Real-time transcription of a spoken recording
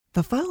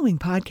The following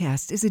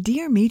podcast is a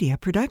Dear Media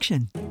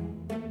production.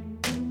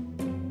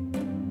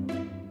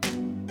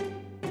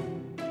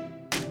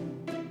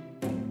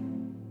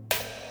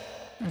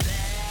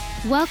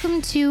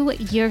 Welcome to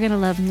You're Gonna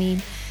Love Me,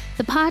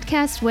 the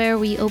podcast where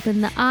we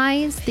open the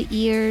eyes, the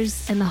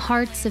ears, and the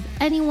hearts of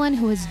anyone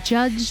who has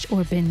judged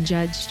or been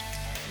judged.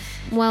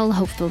 Well,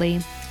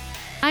 hopefully.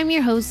 I'm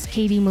your host,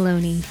 Katie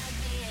Maloney.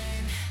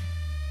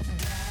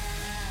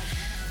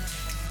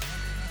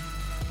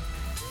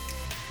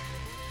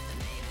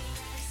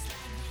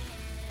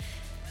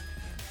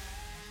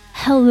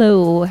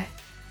 Hello,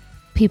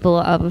 people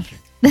of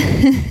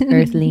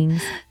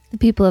Earthlings. the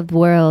people of the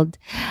world.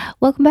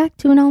 Welcome back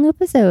to an all-new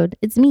episode.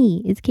 It's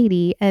me, it's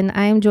Katie, and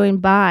I am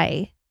joined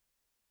by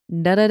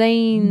Dana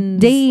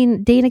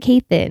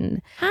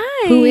Cathan,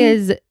 Hi. who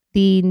is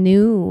the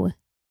new,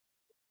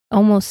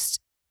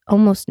 almost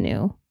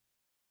new.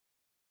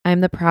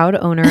 I'm the proud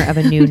owner of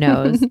a new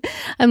nose.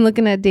 I'm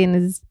looking at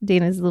Dana's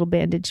little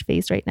bandage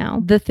face right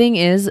now. The thing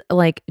is,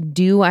 like,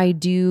 do I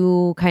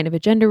do kind of a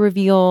gender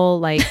reveal?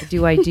 Like,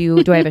 do I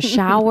have a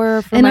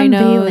shower for my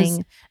nose?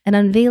 An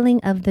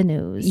unveiling of the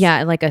nose.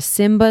 Yeah, like a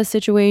Simba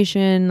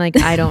situation. Like,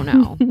 I don't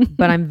know,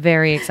 but I'm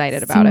very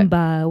excited about it.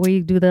 Simba, where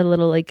you do the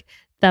little like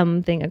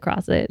thumb thing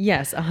across it.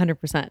 Yes,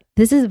 100%.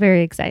 This is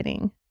very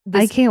exciting.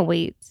 I can't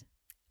wait.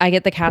 I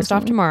get the cast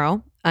off Personally.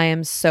 tomorrow. I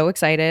am so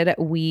excited.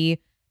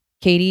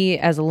 Katie,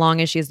 as long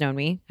as she has known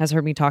me, has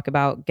heard me talk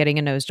about getting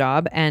a nose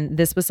job. And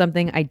this was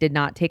something I did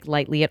not take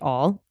lightly at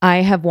all. I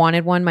have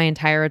wanted one my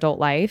entire adult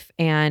life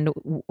and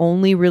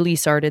only really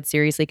started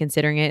seriously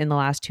considering it in the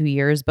last 2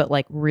 years, but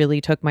like really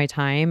took my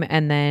time.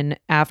 And then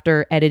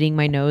after editing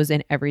my nose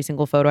in every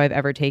single photo I've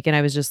ever taken,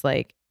 I was just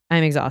like,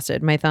 I'm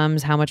exhausted. My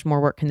thumbs, how much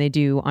more work can they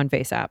do on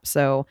FaceApp?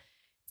 So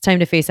it's time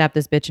to FaceApp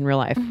this bitch in real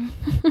life.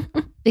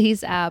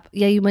 Face app.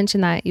 Yeah, you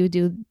mentioned that you would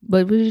do.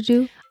 What would you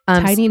do?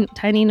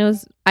 Tiny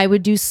nose. I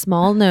would do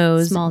small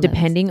nose, Small nose.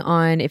 depending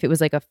on if it was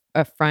like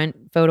a front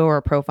photo or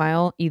a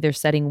profile, either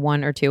setting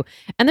 1 or 2.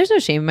 And there's no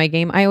shame in my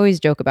game. I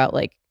always joke about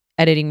like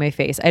editing my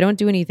face. I don't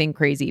do anything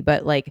crazy,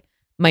 but like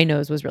my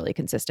nose was really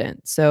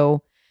consistent.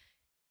 So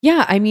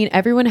yeah, I mean,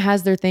 everyone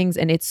has their things,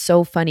 and it's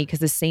so funny because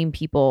the same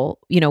people,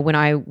 when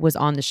I was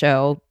on the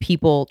show,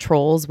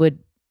 trolls would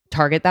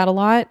target that a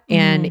lot.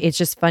 And it's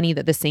just funny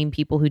that the same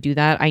people who do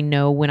that, I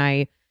know when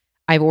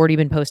I've already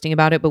been posting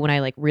about it, but when I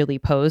like really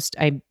post,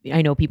 I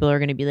know people are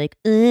going to be like,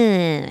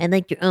 I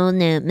like your own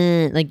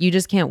name. Like, you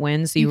just can't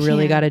win. So you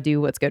really got to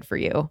do what's good for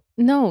you.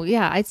 No,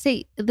 yeah, I'd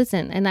say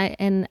listen,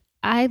 and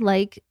I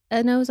like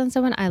a nose on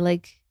someone. I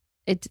like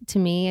it. To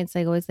me, it's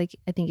like always like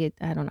I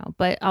don't know,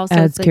 but also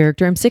Adds it's like,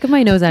 character. I'm sick of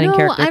my nose adding No,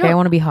 character. Okay, I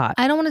want to be hot.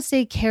 I don't want to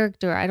say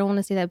character. I don't want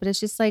to say that, but it's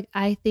just like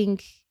I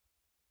think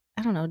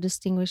I don't know,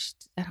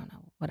 distinguished. I don't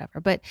know,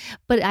 whatever. But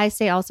I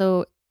say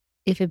also,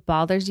 if it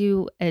bothers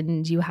you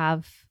and you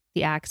have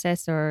the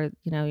access, or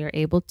you're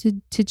able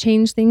to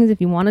change things,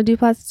 if you want to do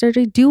plastic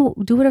surgery, do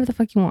whatever the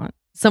fuck you want.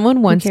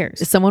 Someone once cares?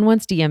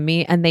 DM'd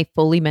me, and they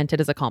fully meant it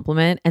as a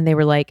compliment, and they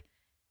were like,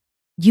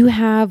 you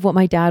have what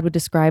my dad would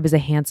describe as a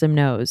handsome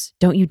nose.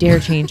 Don't you dare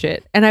change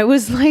it. And I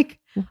was like,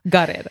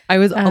 gutted. I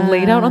was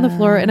laid out on the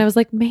floor, and I was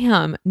like,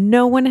 ma'am,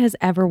 no one has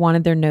ever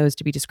wanted their nose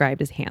to be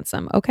described as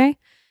handsome. Okay.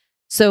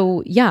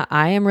 So yeah,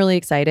 I am really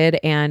excited,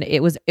 and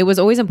it was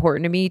always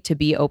important to me to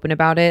be open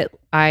about it.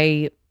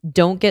 I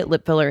don't get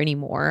lip filler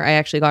anymore. I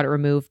actually got it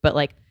removed, but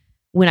like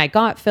when I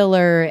got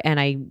filler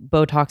and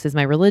Botox is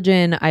my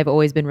religion, I've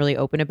always been really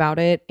open about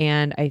it.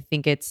 And I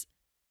think it's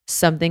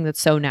something that's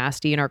so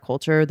nasty in our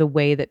culture, the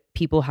way that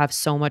people have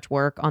so much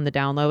work on the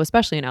down low,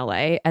 especially in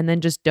LA, and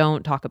then just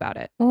don't talk about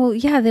it. Well,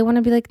 yeah, they want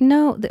to be like,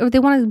 no, or they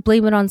want to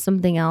blame it on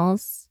something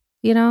else,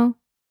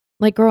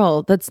 Like,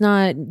 girl, that's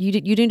not, you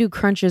didn't do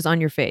crunches on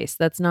your face.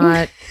 That's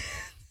not,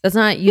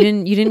 you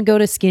didn't go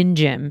to Skin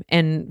Gym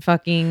and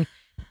fucking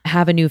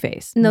have a new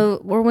face. No,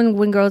 or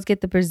when girls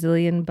get the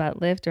Brazilian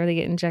butt lift, or they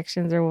get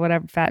injections or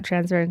whatever, fat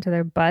transfer into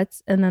their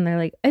butts, and then they're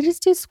like, I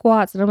just do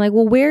squats. And I'm like,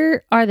 well,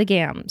 where are the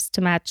gams to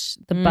match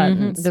the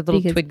buttons? The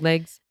little twig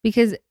legs.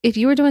 Because if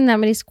you were doing that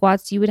many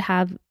squats, you would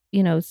have,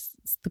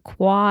 the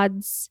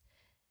quads,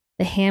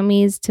 the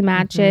hammies to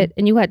match it,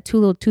 and you had 2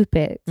 little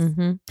toothpicks.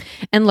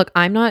 And look,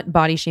 I'm not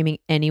body shaming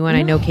anyone.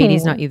 I know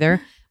Katie's not either.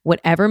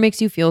 Whatever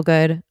makes you feel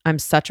good. I'm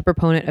such a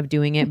proponent of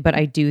doing it, but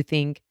I do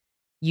think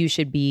you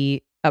should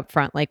be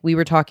upfront. Like we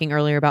were talking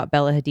earlier about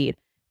Bella Hadid.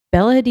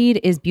 Bella Hadid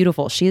is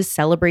beautiful. She is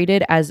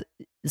celebrated as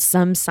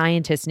some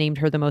scientist named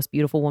her the most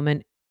beautiful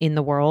woman in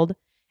the world.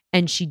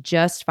 And she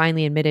just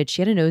finally admitted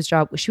she had a nose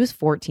job when she was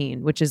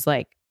 14, which is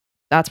like,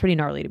 that's pretty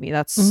gnarly to me.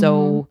 That's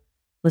so,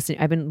 listen,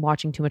 I've been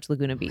watching too much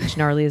Laguna Beach.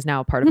 Gnarly is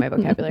now a part of my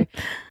vocabulary.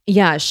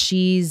 Yeah,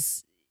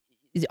 she's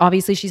had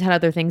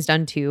other things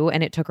done too.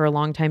 And it took her a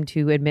long time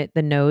to admit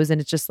the nose.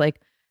 And it's just like,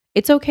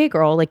 it's okay,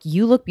 girl. Like,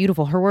 you look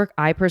beautiful. Her work,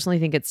 I personally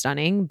think it's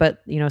stunning,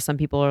 but some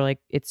people are like,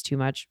 it's too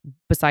much,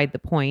 beside the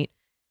point.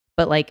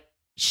 But like,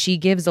 she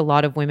gives a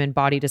lot of women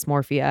body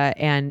dysmorphia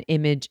and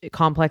image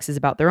complexes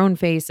about their own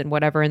face and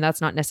whatever. And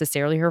that's not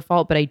necessarily her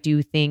fault. But I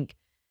do think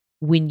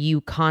when you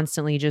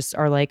constantly just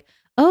are like,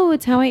 oh,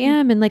 it's how I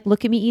am. And like,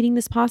 look at me eating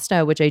this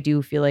pasta, which I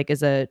do feel like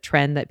is a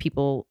trend that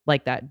people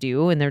like that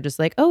do. And they're just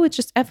like, oh, it's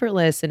just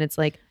effortless. And it's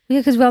like, Yeah,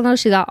 because we all know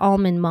she got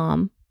almond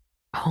mom.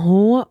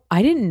 oh,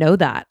 I didn't know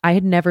that. I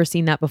had never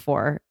seen that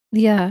before.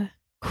 Yeah.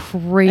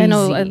 Crazy. I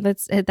know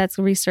that's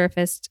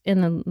resurfaced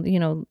in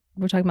the,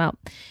 we're talking about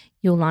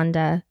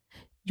Yolanda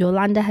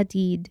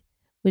Hadid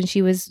when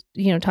she was,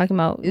 talking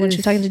about when she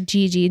was talking to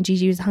Gigi and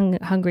Gigi was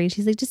hungry.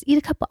 She's like, just eat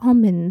a couple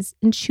almonds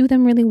and chew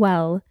them really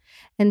well.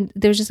 And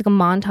there's just like a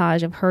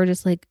montage of her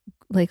just like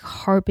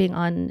harping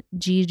on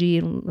Gigi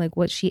and like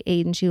what she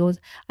ate. And she goes,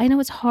 I know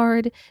it's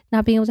hard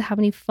not being able to have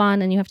any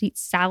fun and you have to eat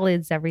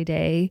salads every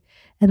day.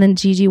 And then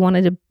Gigi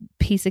wanted a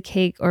piece of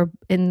cake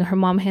and her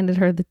mom handed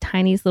her the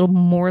tiniest little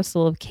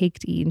morsel of cake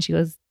to eat. And she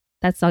goes,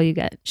 that's all you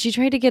get. She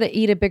tried to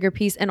eat a bigger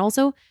piece. And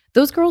also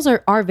those girls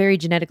are very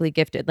genetically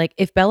gifted. Like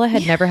if Bella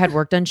had never had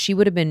work done, she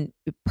would have been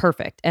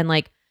perfect. And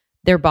like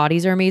their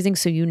bodies are amazing.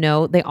 So,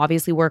 they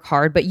obviously work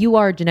hard, but you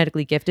are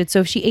genetically gifted. So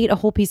if she ate a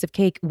whole piece of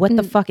cake, what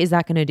the fuck is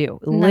that going to do?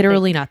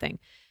 Literally nothing.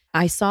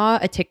 I saw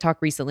a TikTok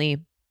recently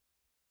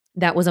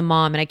that was a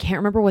mom, and I can't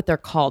remember what they're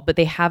called, but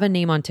they have a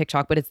name on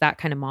TikTok, but it's that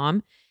kind of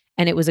mom.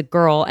 And it was a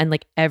girl, and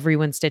like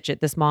everyone stitched it.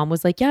 This mom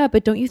was like, yeah,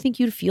 but don't you think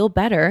you'd feel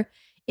better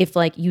if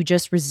like you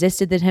just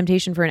resisted the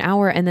temptation for an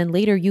hour and then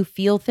later you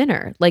feel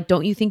thinner? Like,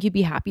 don't you think you'd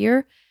be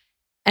happier?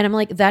 And I'm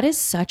like, that is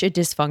such a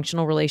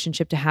dysfunctional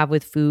relationship to have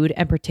with food,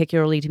 and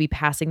particularly to be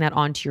passing that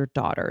on to your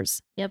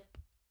daughters. Yep.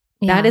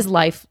 That is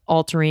life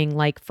altering,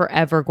 like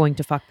forever going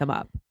to fuck them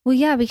up. Well,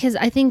 yeah, because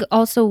I think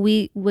also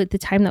with the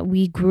time that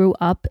we grew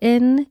up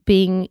in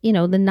being, the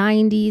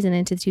 90s and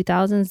into the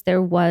 2000s,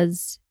 there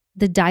was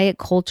the diet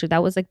culture.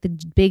 That was like the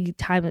big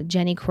time that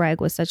Jenny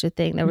Craig was such a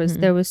thing.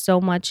 There was so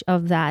much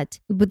of that,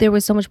 but there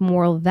was so much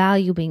moral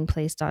value being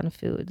placed on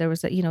food. There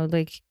was, I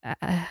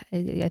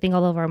think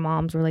all of our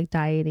moms were like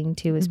dieting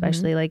too,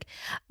 especially like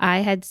I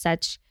had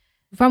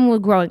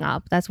from growing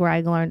up, that's where I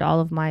learned all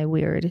of my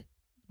weird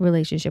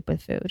relationship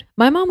with food.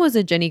 My mom was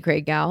a Jenny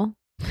Craig gal,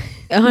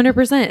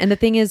 100%. And the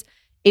thing is,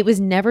 it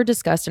was never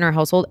discussed in our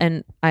household.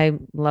 And I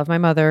love my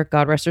mother,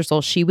 God rest her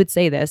soul. She would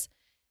say this.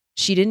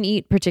 She didn't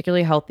eat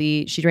particularly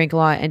healthy. She drank a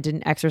lot and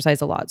didn't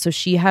exercise a lot. So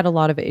she had a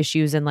lot of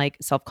issues and like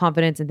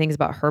self-confidence and things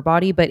about her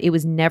body, but it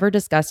was never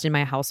discussed in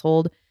my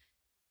household.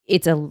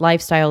 It's a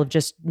lifestyle of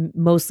just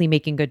mostly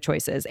making good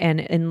choices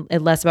and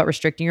less about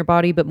restricting your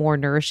body, but more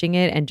nourishing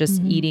it and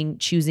just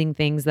choosing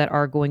things that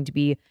are going to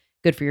be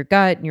good for your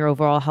gut and your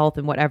overall health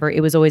and whatever.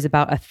 It was always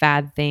about a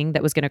fad thing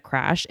that was going to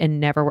crash and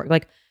never work.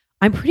 Like,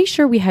 I'm pretty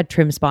sure we had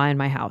Trim Spa in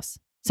my house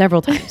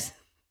several times.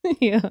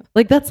 Yeah.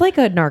 Like that's like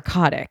a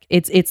narcotic.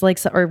 It's like,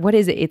 or what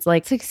is it? It's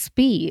like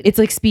speed. It's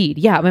like speed.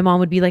 Yeah. My mom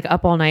would be like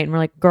up all night and we're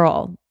like,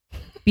 girl,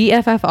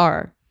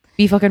 BFFR,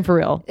 be fucking for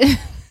real.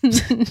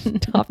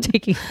 Stop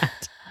taking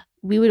that.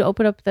 We would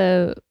open up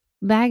the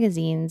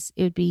magazines.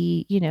 It would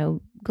be,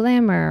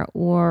 Glamour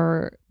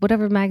or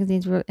whatever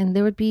magazines were. And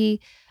there would be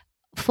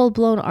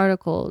full-blown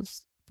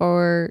articles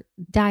for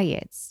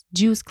diets,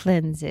 juice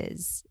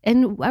cleanses.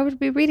 And I would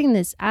be reading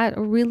this at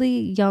a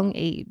really young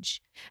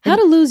age. How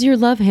to lose your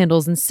love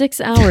handles in 6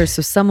 hours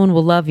so someone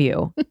will love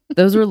you.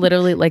 Those were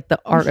literally like the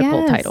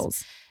article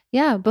titles.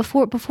 Yeah,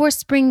 before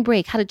spring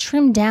break, how to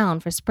trim down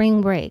for spring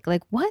break.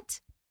 Like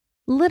what?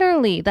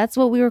 Literally, that's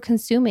what we were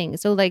consuming.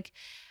 So like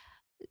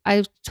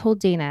I told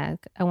Dana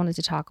I wanted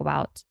to talk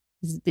about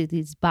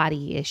these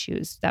body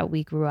issues that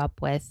we grew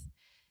up with.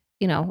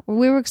 We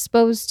were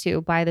exposed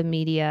to by the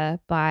media,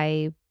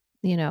 by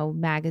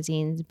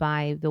magazines,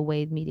 by the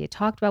way media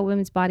talked about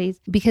women's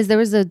bodies, because there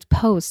was a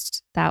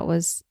post that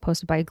was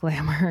posted by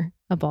Glamour,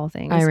 of all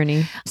things.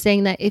 Irony.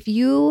 Saying that if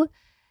you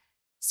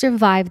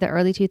survived the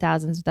early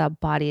 2000s without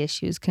body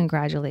issues,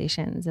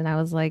 congratulations. And I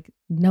was like,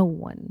 no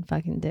one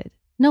fucking did.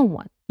 No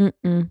one.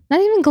 Mm-mm.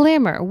 Not even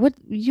Glamour. What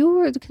you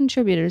were the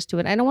contributors to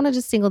it. I don't want to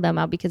just single them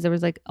out because there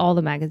was like all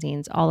the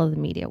magazines, all of the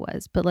media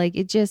was, but like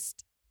it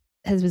just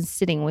has been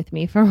sitting with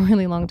me for a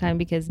really long time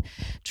because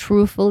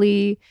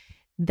truthfully,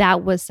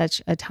 that was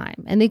such a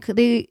time. And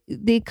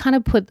they kind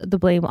of put the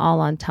blame all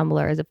on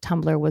Tumblr as if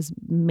Tumblr was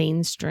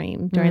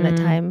mainstream during that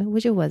time,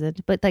 which it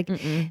wasn't. But like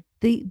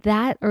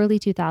that early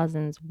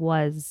 2000s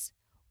was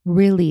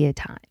really a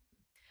time.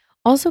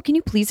 Also, can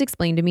you please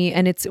explain to me,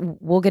 and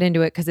we'll get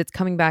into it because it's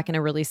coming back in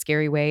a really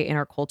scary way in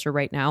our culture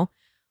right now.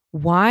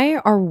 Why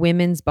are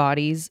women's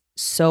bodies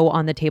so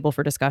on the table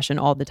for discussion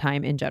all the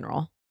time in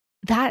general?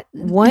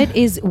 What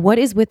is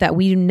with that?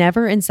 We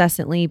never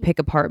incessantly pick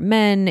apart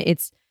men.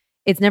 It's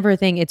never a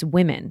thing. It's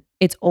women.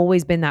 It's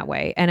always been that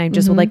way. And I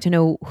just would like to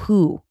know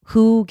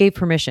who gave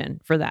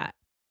permission for that.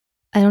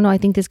 I don't know. I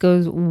think this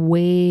goes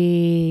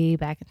way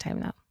back in time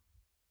now.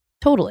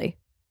 Totally.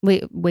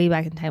 Way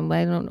back in time.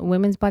 I don't know.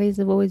 Women's bodies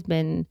have always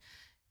been,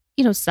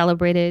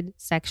 celebrated,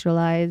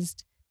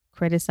 sexualized,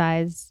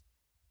 criticized,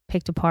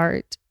 picked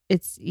apart.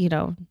 It's,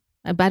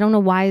 but I don't know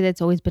why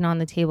that's always been on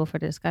the table for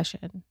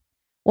discussion.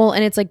 Well,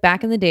 and it's like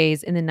back in the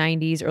days in the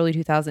 90s, early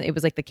 2000s, it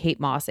was like the Kate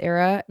Moss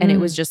era. And it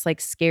was just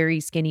like scary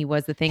skinny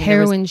was the thing.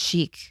 Heroin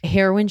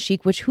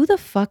chic, which who the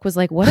fuck was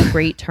like, what a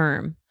great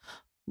term.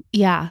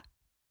 Yeah.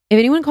 If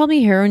anyone called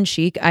me heroin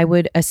chic, I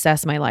would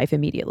assess my life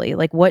immediately.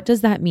 Like, what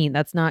does that mean?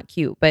 That's not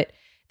cute. But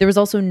there was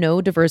also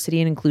no diversity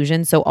and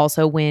inclusion. So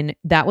also when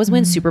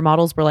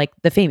supermodels were like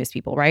the famous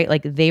people, right?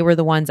 Like they were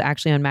the ones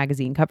actually on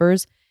magazine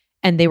covers,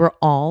 and they were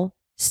all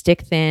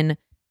stick thin,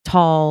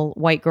 tall,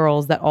 white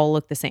girls that all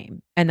looked the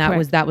same. And that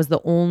was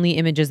the only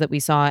images that we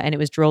saw. And it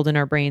was drilled in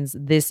our brains.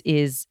 This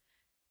is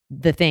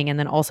the thing. And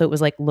then also it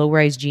was like low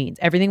rise jeans.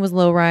 Everything was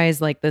low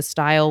rise. Like the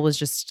style was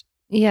just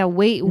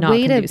way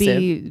conducive. To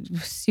be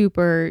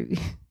super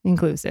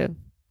inclusive.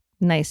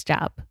 Nice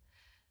job.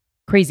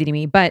 Crazy to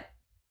me. But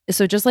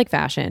so just like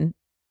fashion,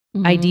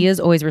 ideas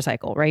always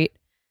recycle, right?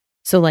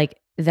 So like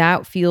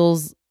that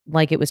feels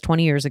like it was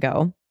 20 years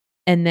ago.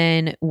 And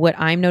then what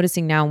I'm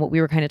noticing now and what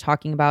we were kind of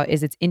talking about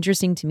is it's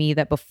interesting to me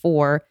that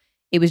before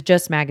it was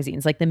just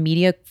magazines, like the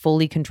media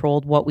fully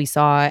controlled what we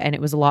saw, and it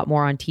was a lot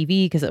more on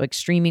TV because like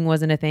streaming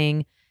wasn't a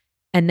thing.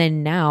 And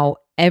then now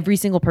every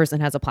single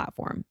person has a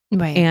platform.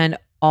 Right. And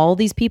all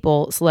these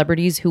people,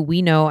 celebrities who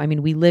we know, I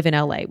mean, we live in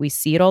LA, we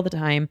see it all the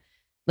time.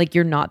 Like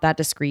you're not that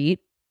discreet.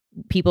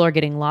 People are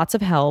getting lots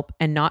of help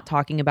and not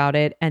talking about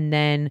it, and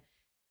then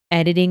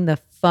editing the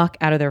fuck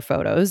out of their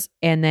photos,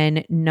 and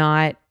then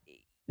not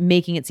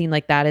making it seem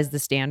like that is the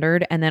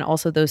standard. And then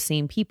also those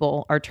same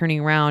people are turning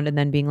around and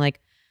then being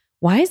like,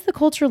 why is the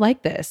culture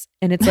like this?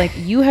 And it's like,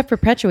 you have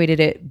perpetuated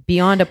it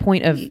beyond a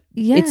point of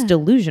it's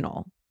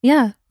delusional.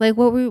 Yeah. Like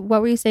what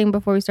were you saying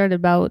before we started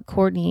about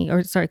Khloe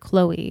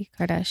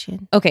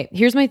Kardashian? Okay,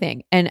 here's my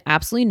thing. And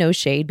absolutely no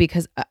shade,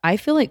 because I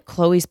feel like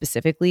Khloe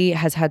specifically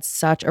has had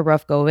such a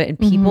rough go of it, and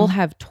people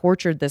have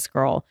tortured this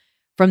girl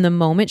from the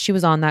moment she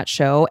was on that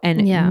show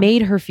and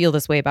made her feel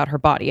this way about her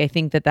body. I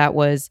think that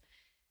was,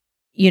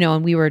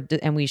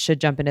 and we should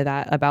jump into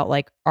that about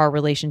like our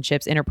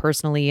relationships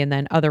interpersonally and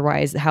then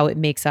otherwise how it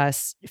makes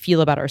us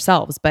feel about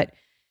ourselves. But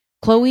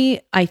Khloe,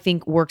 I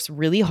think, works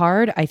really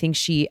hard. I think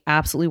she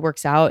absolutely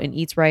works out and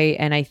eats right.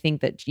 And I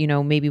think that,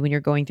 maybe when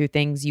you're going through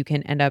things, you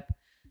can end up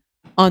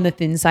on the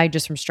thin side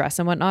just from stress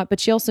and whatnot. But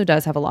she also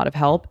does have a lot of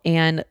help.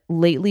 And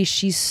lately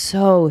she's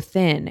so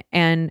thin,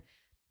 and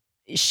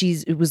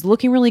it was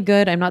looking really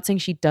good. I'm not saying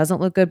she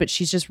doesn't look good, but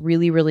she's just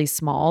really, really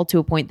small to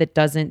a point that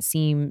doesn't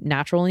seem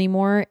natural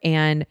anymore.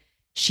 And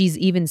she's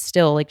even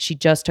still like, she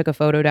just took a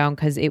photo down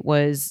because it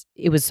was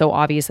so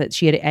obvious that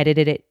she had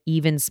edited it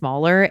even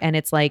smaller. And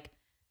it's like,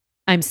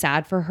 I'm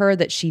sad for her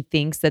that she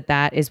thinks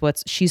that is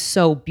she's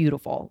so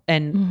beautiful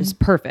and is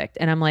perfect.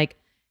 And I'm like,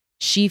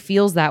 she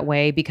feels that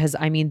way because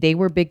I mean, they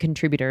were big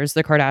contributors,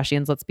 the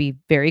Kardashians, let's be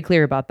very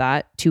clear about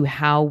that, to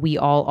how we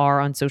all are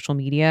on social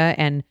media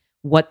and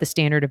what the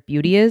standard of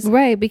beauty is.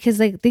 Right. Because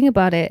like, think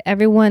about it.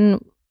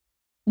 Everyone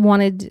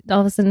wanted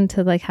all of a sudden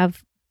to like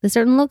have the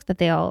certain look that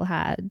they all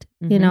had,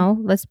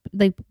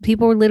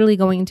 people were literally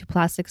going to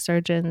plastic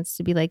surgeons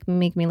to be like,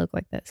 make me look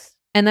like this.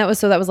 And that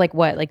was like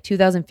what, like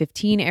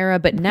 2015 era.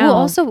 But now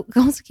also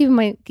keep in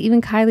mind,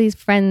 even Kylie's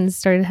friends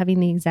started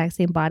having the exact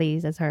same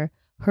bodies as her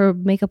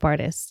makeup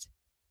artist.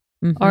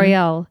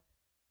 Ariel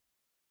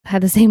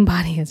had the same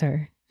body as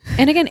her.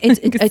 And again,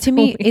 it's to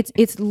me,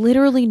 it's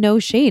literally no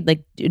shade.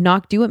 Like,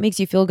 do what makes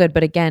you feel good.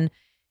 But again,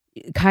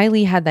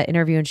 Kylie had that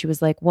interview and she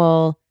was like,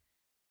 well,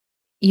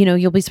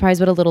 you'll be surprised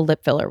what a little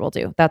lip filler will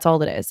do. That's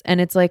all it is.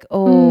 And it's like,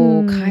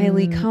 oh,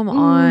 Kylie, come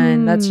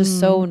on. That's just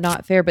so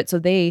not fair. But so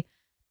they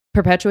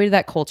perpetuated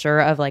that culture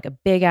of like a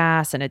big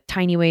ass and a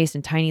tiny waist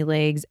and tiny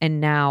legs. And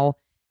now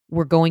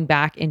we're going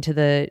back into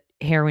the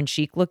heroin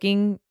chic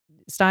looking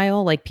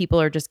style. Like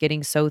people are just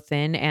getting so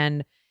thin,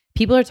 and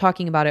people are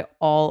talking about it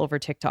all over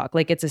TikTok.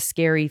 Like it's a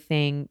scary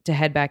thing to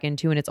head back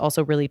into. And it's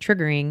also really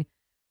triggering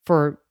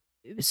for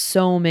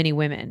so many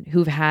women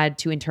who've had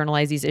to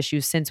internalize these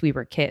issues since we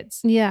were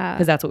kids. Yeah.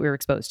 Because that's what we were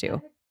exposed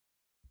to.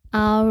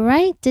 All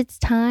right. It's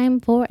time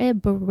for a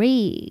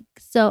break.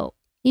 So,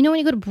 when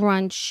you go to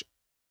brunch,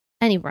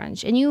 any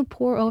brunch, and you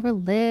pour over a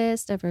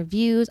list of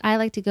reviews, I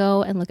like to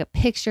go and look at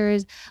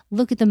pictures,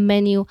 look at the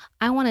menu.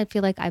 I want to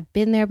feel like I've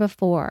been there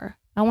before.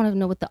 I want to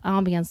know what the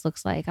ambience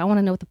looks like. I want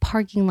to know what the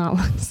parking lot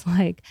looks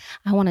like.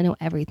 I want to know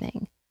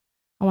everything.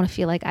 I want to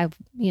feel like I've,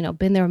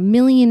 been there a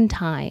million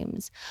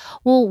times.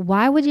 Well,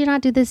 why would you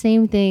not do the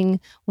same thing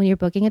when you're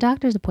booking a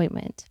doctor's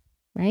appointment,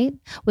 right?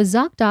 With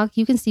ZocDoc,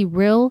 you can see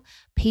real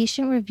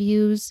patient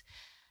reviews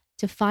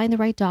to find the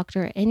right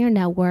doctor in your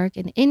network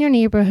and in your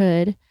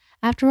neighborhood.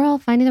 After all,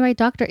 finding the right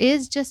doctor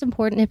is just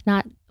important, if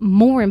not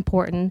more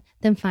important,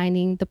 than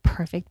finding the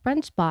perfect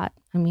brunch spot.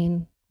 I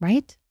mean,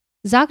 right?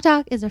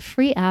 ZocDoc is a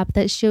free app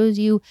that shows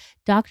you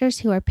doctors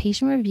who are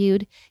patient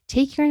reviewed,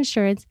 take your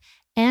insurance,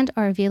 and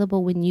are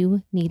available when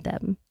you need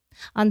them.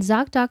 On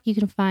ZocDoc, you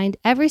can find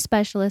every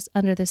specialist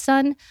under the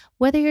sun,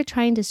 whether you're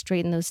trying to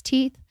straighten those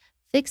teeth,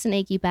 fix an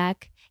achy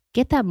back,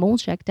 get that mole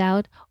checked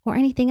out, or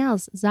anything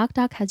else.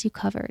 ZocDoc has you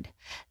covered.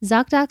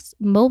 ZocDoc's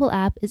mobile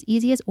app is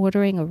easy as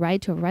ordering a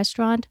ride to a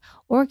restaurant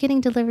or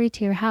getting delivery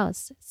to your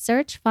house.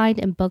 Search, find,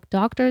 and book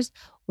doctors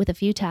with a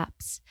few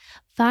taps.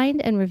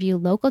 Find and review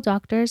local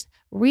doctors,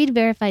 read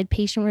verified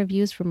patient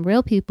reviews from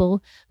real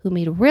people who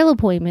made real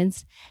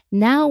appointments.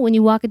 Now, when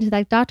you walk into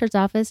that doctor's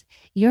office,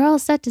 you're all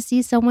set to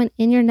see someone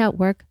in your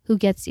network who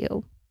gets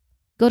you.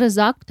 Go to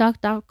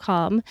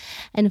ZocDoc.com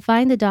and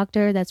find the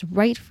doctor that's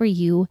right for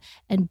you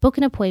and book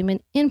an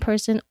appointment in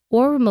person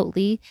or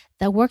remotely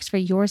that works for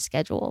your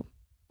schedule.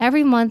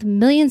 Every month,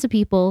 millions of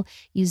people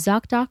use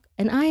ZocDoc,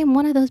 and I am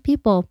one of those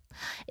people.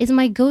 It's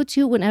my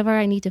go-to whenever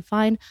I need to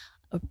find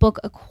or book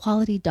a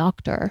quality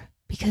doctor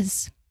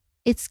because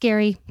it's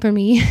scary for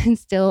me. And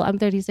still, I'm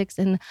 36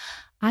 and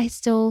I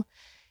still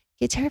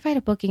get terrified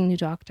of booking new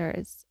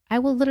doctors. I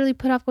will literally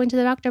put off going to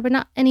the doctor, but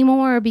not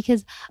anymore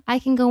because I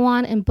can go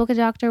on and book a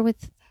doctor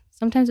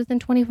sometimes within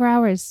 24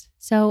 hours.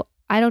 So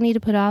I don't need to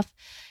put off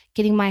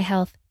getting my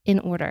health in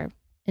order,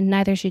 and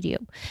neither should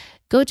you.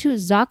 Go to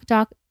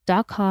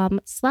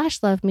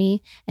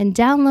ZocDoc.com/loveme and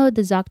download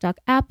the ZocDoc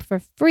app for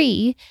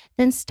free.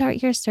 Then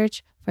start your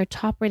search for a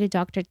top-rated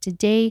doctor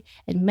today,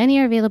 and many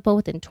are available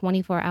within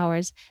 24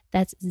 hours.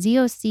 That's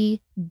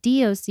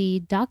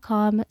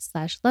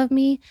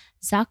ZocDoc.com/loveme,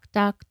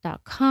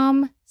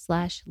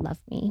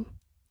 ZocDoc.com/loveme.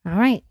 All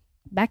right,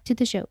 back to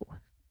the show.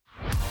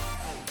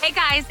 Hey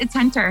guys, it's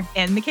Hunter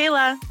and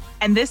Michaela,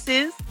 and this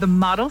is the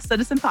Model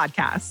Citizen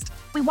Podcast.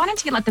 We wanted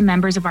to let the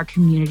members of our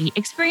community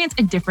experience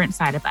a different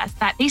side of us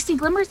that they see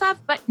glimmers of,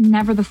 but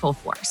never the full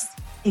force.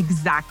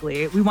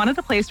 Exactly. We wanted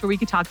a place where we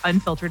could talk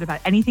unfiltered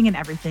about anything and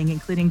everything,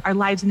 including our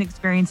lives and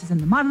experiences in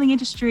the modeling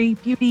industry,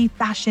 beauty,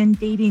 fashion,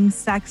 dating,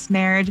 sex,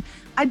 marriage,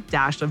 a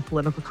dash of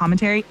political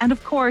commentary, and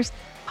of course,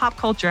 pop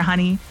culture,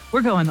 honey.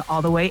 We're going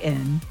all the way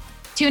in.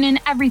 Tune in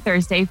every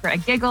Thursday for a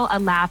giggle, a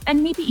laugh,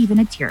 and maybe even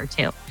a tear or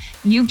two.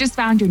 You've just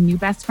found your new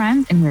best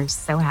friends, and we're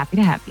so happy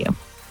to have you.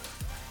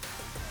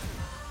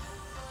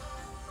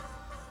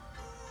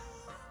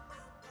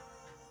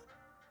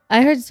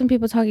 I heard some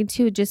people talking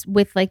too, just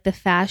with like the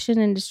fashion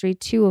industry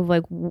too, of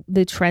like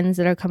the trends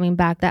that are coming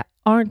back that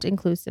aren't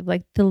inclusive,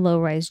 like the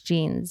low-rise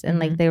jeans. And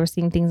like they were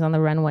seeing things on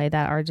the runway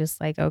that are just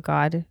like, oh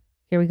God,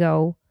 here we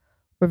go.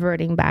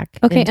 Reverting back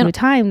into a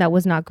time that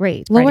was not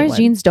great. Low-rise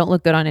jeans don't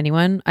look good on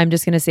anyone. I'm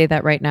just going to say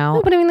that right now.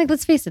 No, but I mean, like,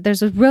 let's face it.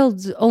 There's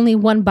only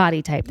one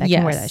body type that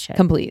can wear that shit.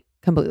 Completely.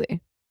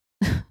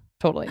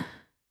 Totally.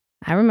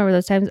 I remember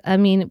those times. I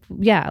mean,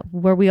 yeah.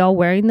 Were we all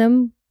wearing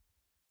them?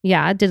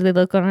 Yeah. Did they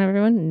look good on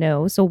everyone?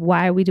 No. So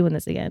why are we doing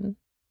this again?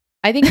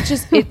 I think it's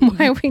just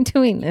why are we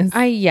doing this?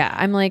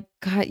 I'm like,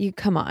 God,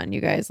 come on, you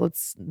guys.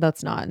 Let's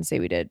not and say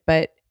we did.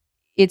 But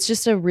it's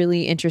just a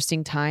really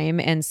interesting time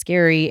and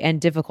scary and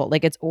difficult.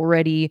 Like, it's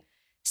already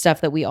stuff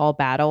that we all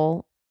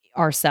battle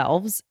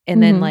ourselves.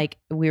 And then like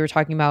we were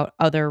talking about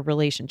other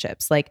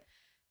relationships. Like,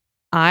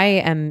 I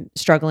am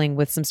struggling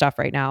with some stuff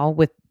right now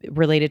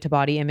related to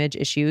body image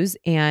issues.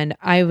 And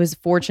I was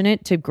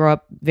fortunate to grow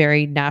up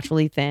very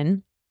naturally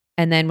thin.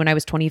 And then when I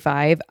was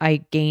 25,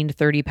 I gained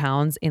 30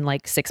 pounds in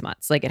like 6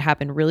 months. Like, it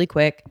happened really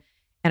quick.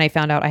 And I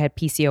found out I had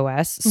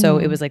PCOS. So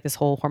it was like this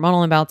whole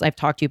hormonal imbalance. I've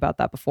talked to you about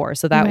that before.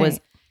 So that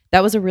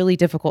was a really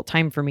difficult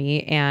time for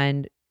me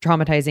and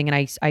traumatizing. And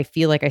I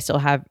feel like I still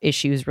have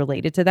issues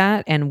related to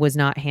that and was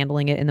not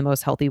handling it in the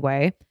most healthy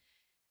way.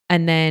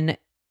 And then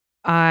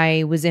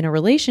I was in a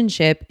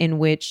relationship in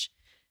which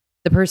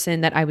the person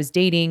that I was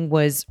dating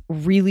was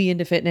really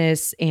into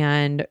fitness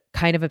and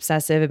kind of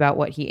obsessive about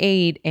what he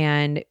ate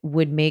and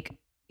would make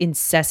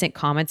incessant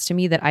comments to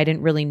me that I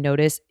didn't really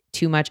notice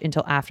too much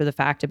until after the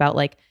fact about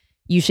like,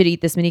 you should eat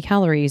this many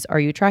calories. Are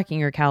you tracking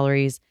your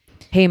calories?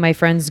 Hey, my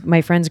friend's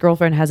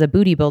girlfriend has a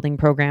booty building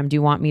program. Do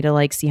you want me to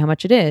like see how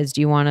much it is?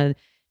 Do you want to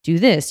do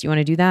this? Do you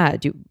want to do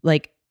that? Do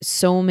like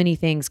so many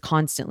things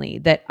constantly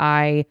that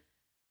I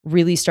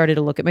really started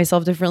to look at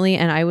myself differently.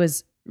 And I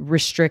was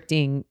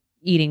restricting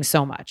eating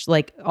so much,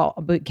 like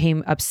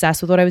became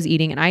obsessed with what I was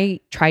eating. And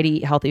I try to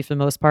eat healthy for the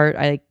most part.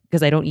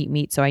 Because I don't eat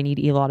meat. So I need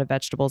to eat a lot of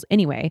vegetables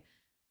anyway.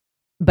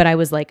 But I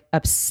was like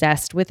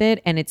obsessed with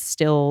it. And it's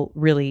still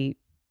really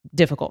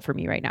difficult for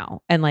me right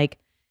now. And like,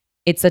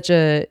 it's such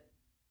a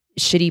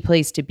shitty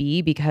place to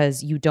be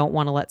because you don't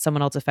want to let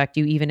someone else affect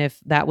you, even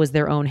if that was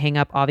their own hang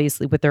up,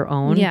 obviously with their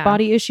own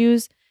body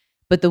issues.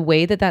 But the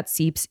way that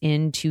seeps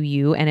into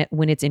you and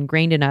when it's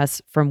ingrained in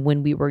us from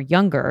when we were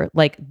younger,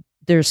 like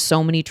there's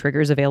so many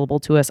triggers available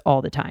to us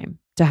all the time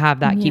to have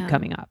that keep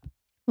coming up.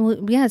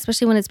 Well, yeah,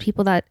 especially when it's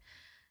people that,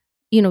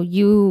 you know,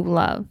 you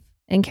love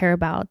and care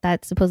about,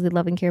 that supposedly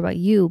love and care about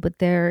you, but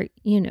they're,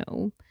 you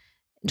know,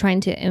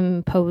 trying to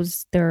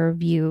impose their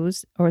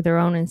views or their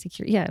own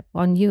insecurity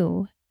on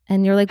you.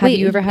 And you're like, wait, have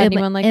you ever had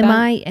anyone like that?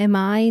 Am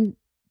I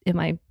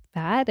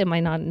fat? Am I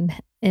not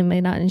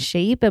in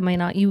shape? Am I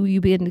not? You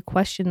begin to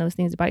question those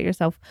things about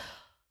yourself,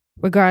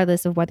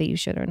 regardless of whether you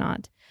should or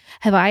not.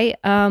 Have I?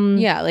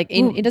 Yeah, like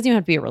it doesn't even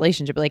have to be a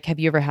relationship. But like, have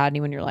you ever had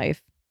anyone in your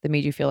life that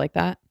made you feel like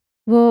that?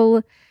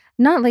 Well,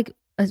 not like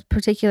a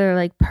particular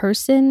like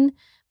person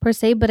per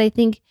se, but I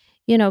think,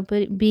 you know,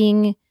 but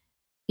being,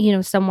 you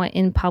know, somewhat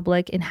in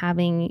public and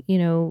having, you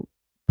know,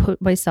 put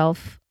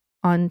myself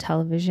on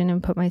television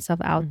and put myself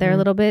out there a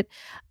little bit,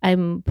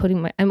 I'm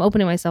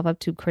opening myself up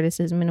to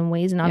criticism in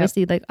ways. And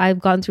obviously like I've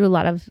gone through a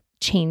lot of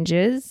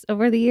changes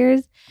over the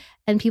years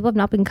and people have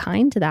not been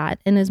kind to that.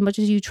 And as much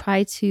as you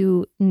try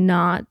to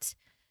not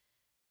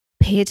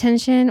pay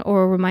attention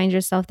or remind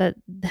yourself that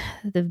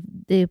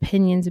the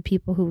opinions of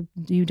people who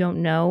you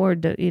don't know or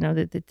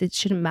that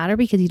shouldn't matter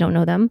because you don't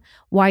know them.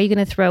 Why are you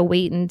going to throw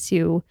weight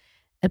into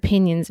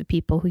opinions of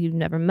people who you've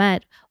never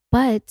met?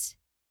 But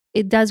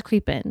it does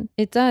creep in.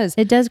 It does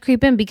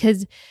creep in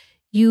because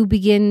you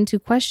begin to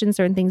question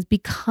certain things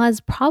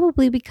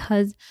probably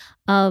because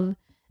of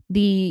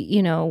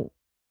the,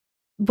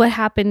 what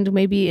happened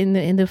maybe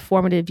in the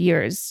formative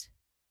years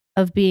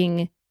of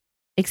being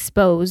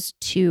exposed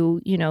to,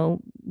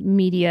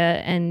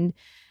 media and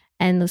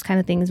those kind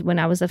of things when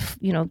I was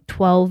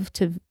 12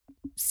 to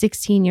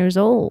 16 years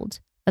old,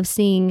 of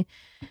seeing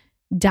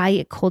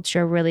diet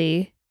culture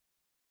really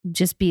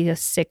just be a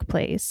sick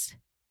place.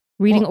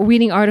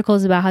 Reading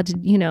articles about how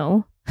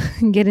to,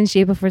 get in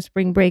shape before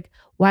spring break.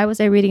 Why was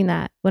I reading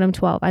that when I'm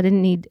 12? I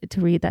didn't need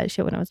to read that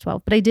shit when I was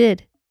 12, but I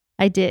did.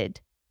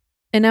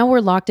 And now we're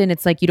locked in.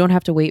 It's like you don't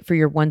have to wait for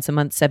your once a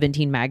month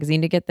 17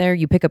 magazine to get there.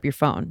 You pick up your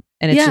phone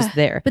and it's just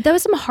there. But there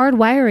was some hard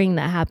wiring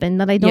that happened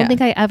that I don't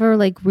think I ever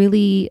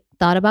really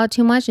thought about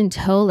too much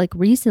until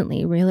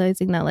recently,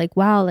 realizing that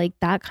wow,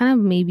 that kind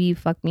of maybe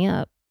fucked me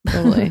up.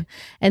 Totally.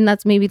 And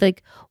that's maybe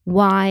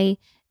why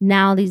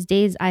now these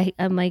days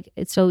I'm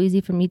it's so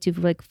easy for me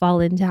to fall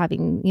into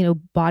having,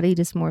 body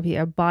dysmorphia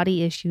or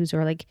body issues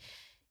or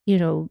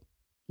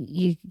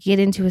you get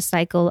into a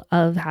cycle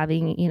of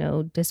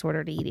having,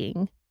 disordered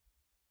eating.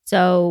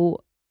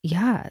 So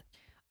yeah.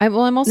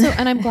 I'm also,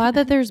 and I'm glad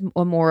that there's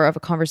more of a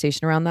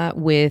conversation around that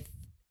with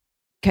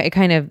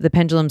kind of the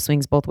pendulum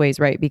swings both ways,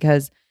 right?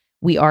 Because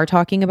we are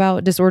talking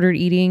about disordered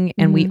eating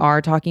and we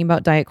are talking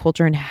about diet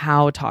culture and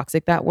how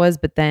toxic that was.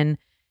 But then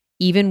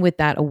even with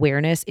that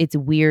awareness, it's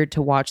weird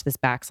to watch this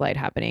backslide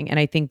happening. And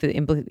I think the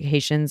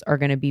implications are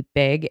going to be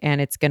big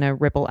and it's going to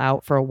ripple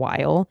out for a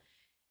while.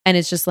 And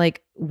it's just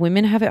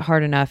women have it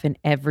hard enough in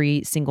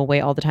every single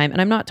way all the time.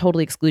 And I'm not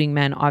totally excluding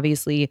men.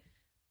 Obviously,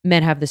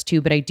 men have this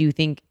too, but I do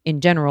think in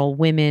general,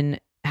 women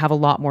have a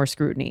lot more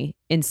scrutiny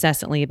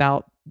incessantly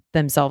about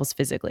themselves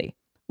physically.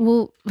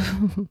 Well,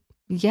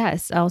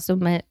 yes. Also,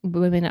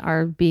 women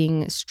are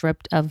being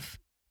stripped of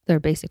their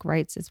basic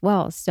rights as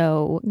well.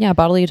 So yeah,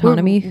 bodily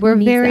autonomy. We're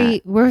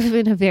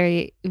in a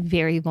very,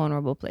 very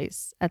vulnerable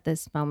place at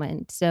this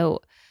moment. So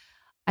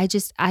I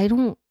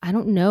don't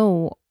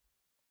know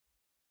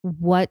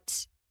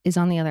what is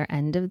on the other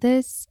end of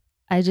this.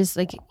 I just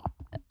I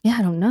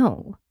don't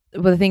know.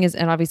 But the thing is,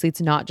 and obviously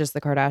it's not just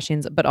the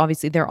Kardashians, but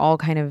obviously they're all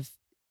kind of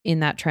in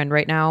that trend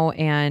right now.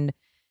 And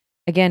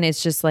again,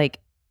 it's just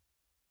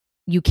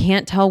you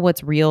can't tell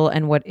what's real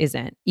and what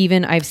isn't.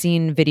 Even I've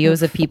seen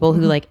videos of people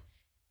who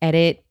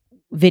edit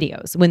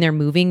videos when they're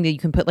moving that you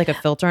can put a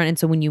filter on. And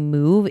so when you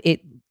move,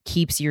 it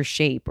keeps your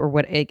shape or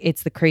what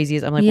it's the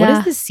craziest. I'm what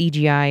is this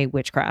CGI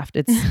witchcraft?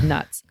 It's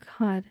nuts.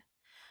 God.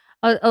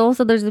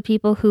 Also, there's the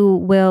people who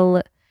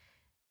will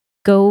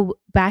go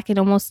back and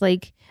almost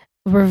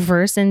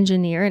reverse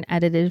engineer an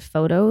edited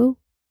photo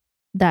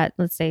that,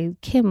 let's say,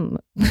 Kim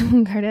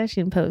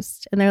Kardashian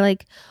posts, and they're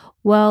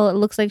well, it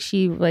looks like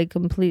she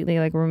completely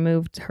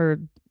removed her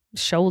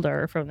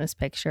shoulder from this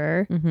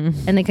picture,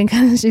 and they can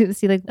kind of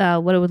see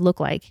what it would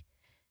look like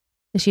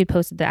if she had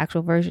posted the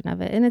actual version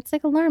of it. And it's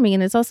alarming,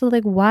 and it's also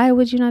why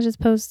would you not just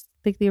post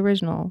the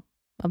original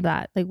of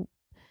that?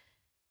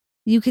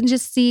 You can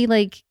just see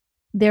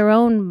their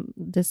own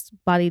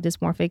body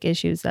dysmorphic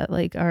issues that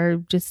are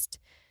just,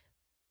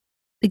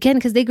 again,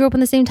 because they grew up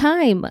in the same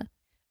time.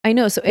 I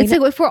know. So it's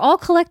if we're all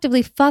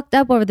collectively fucked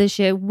up over this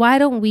shit, why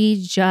don't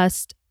we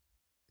just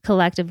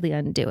collectively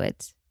undo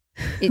it?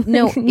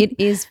 It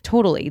is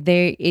totally.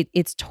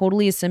 It's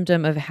totally a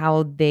symptom of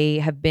how they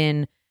have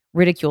been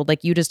ridiculed.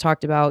 Like you just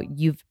talked about,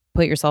 you've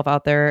put yourself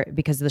out there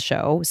because of the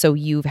show. So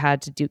you've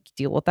had to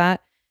deal with that.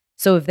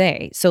 So have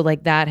they. So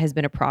that has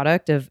been a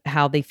product of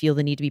how they feel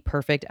the need to be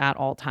perfect at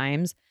all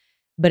times.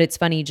 But it's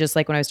funny, just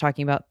when I was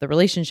talking about the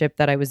relationship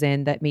that I was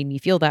in that made me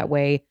feel that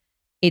way,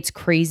 it's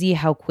crazy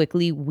how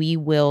quickly we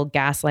will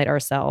gaslight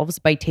ourselves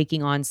by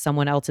taking on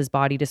someone else's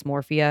body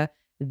dysmorphia,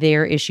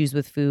 their issues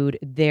with food,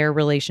 their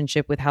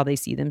relationship with how they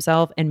see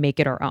themselves, and make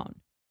it our own.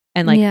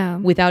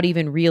 And without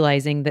even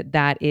realizing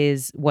that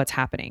is what's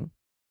happening.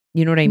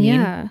 You know what I mean?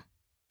 Yeah.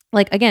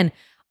 Again,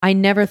 I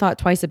never thought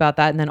twice about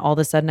that. And then all of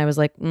a sudden I was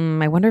I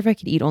wonder if I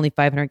could eat only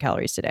 500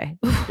 calories today.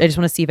 I just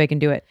want to see if I can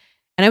do it.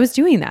 And I was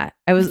doing that.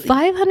 I was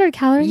 500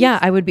 calories. Yeah,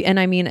 I would be. And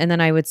then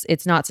I would,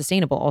 it's not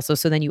sustainable also.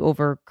 So then you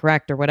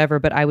overcorrect or whatever,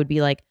 but I would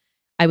be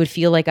I would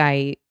feel like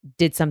I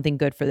did something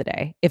good for the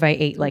day if I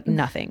ate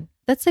nothing.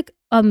 That's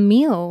a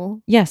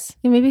meal. Yes.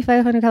 Maybe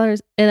 500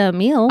 calories in a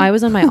meal. I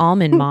was on my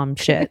almond mom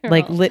shit.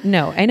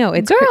 No, I know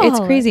it's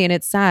crazy and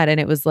it's sad. And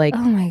it was oh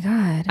my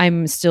God.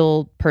 I'm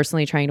still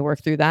personally trying to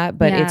work through that,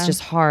 but it's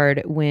just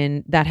hard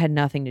when that had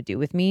nothing to do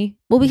with me.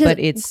 Well,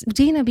 because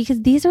Dina,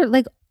 because these are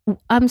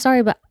I'm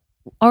sorry, but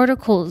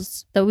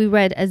articles that we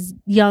read as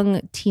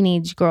young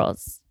teenage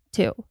girls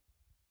too.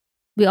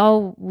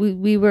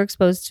 We were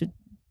exposed to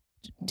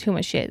too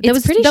much shit.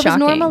 It's pretty shocking. Was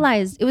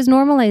normalized. It was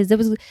normalized.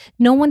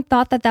 No one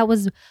thought that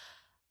was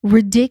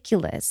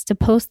ridiculous to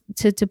post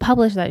to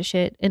publish that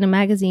shit in a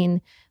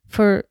magazine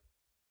for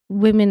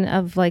women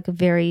of like a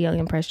very young,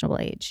 impressionable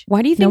age.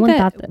 Why do you No think one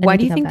that? thought Why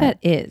do you anything think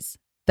of that is?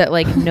 That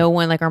like no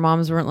one, like our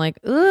moms weren't like,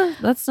 ugh,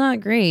 that's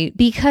not great.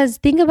 Because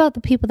think about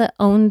the people that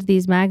owned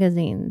these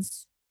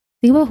magazines.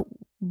 Think about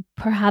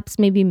perhaps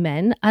maybe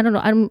men. I don't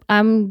know.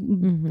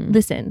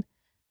 Listen,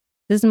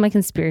 this is my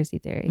conspiracy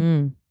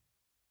theory,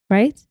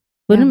 right?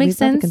 Wouldn't it make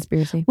sense?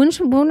 Conspiracy. Wouldn't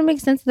it make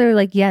sense? They're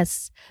like,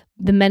 yes,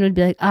 the men would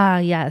be like,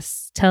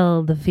 yes,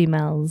 tell the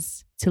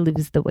females to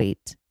lose the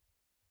weight.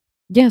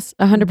 Yes,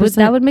 100%.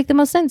 That would make the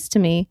most sense to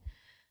me.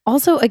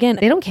 Also, again,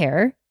 They don't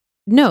care.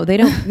 no, they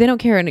don't. They don't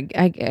care. And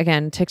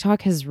again,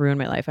 TikTok has ruined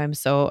my life. I'm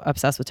so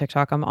obsessed with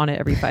TikTok. I'm on it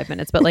every 5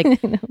 minutes. But like I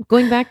know.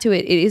 going back to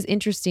it, it is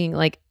interesting.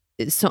 Like,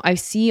 so I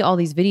see all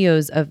these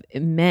videos of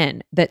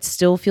men that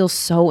still feel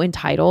so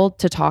entitled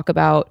to talk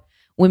about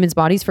women's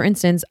bodies. For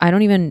instance, I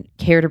don't even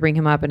care to bring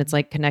him up, and it's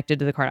like connected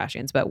to the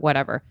Kardashians, but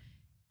whatever.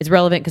 It's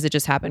relevant because it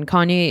just happened.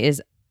 Kanye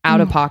is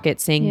out of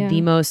pocket saying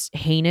the most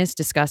heinous,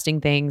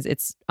 disgusting things.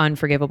 It's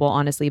unforgivable,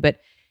 honestly.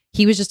 But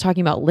he was just talking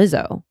about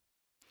Lizzo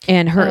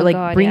and her,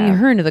 bringing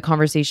her into the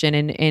conversation.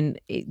 And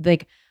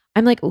like,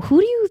 I'm like,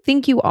 who do you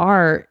think you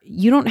are?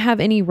 You don't have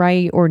any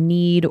right or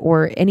need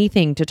or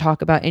anything to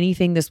talk about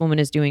anything this woman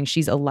is doing.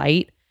 She's a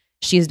light.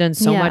 She has done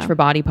so much for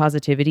body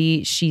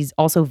positivity. She's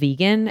also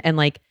vegan. And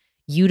like,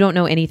 you don't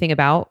know anything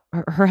about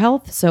her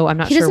health. So I'm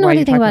not sure why He doesn't know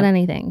anything about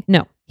anything. anything.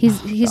 No.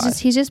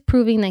 He's just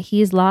proving that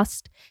he's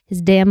lost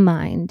his damn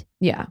mind.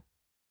 Yeah.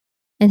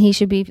 And he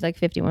should be like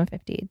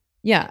 5150.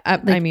 Yeah.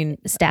 I mean,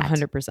 stat.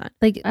 100%.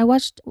 Like I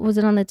watched, was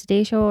it on the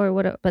Today Show or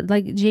what? But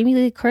like Jamie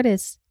Lee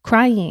Curtis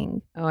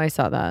crying. Oh, I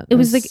saw that. It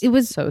was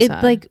so it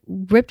sad. like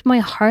ripped my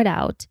heart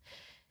out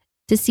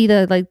to see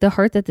the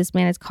hurt that this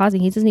man is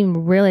causing. He doesn't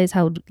even realize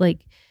how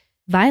like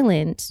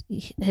violent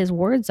his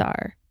words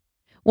are.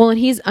 Well, and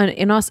he's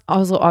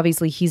also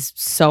obviously he's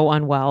so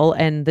unwell,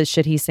 and the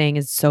shit he's saying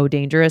is so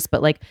dangerous.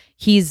 But like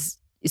he's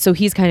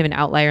kind of an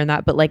outlier in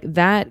that. But like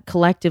that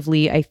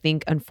collectively, I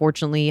think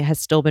unfortunately has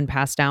still been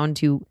passed down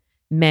to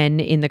men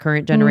in the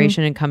current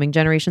generation and coming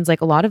generations.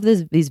 Like a lot of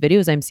these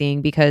videos I'm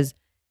seeing, because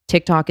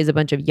TikTok is a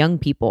bunch of young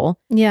people,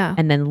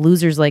 and then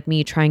losers like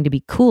me trying to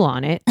be cool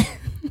on it.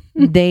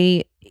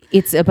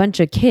 It's a bunch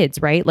of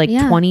kids, right? Like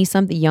 20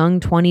 something, young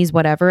 20s,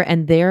 whatever,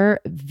 and their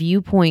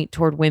viewpoint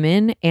toward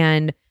women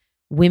and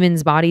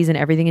women's bodies and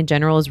everything in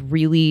general is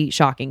really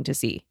shocking to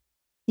see.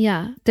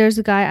 Yeah. There's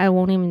a guy, I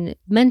won't even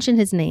mention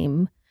his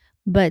name,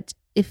 but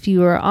if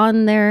you are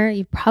on there,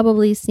 you've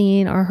probably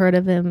seen or heard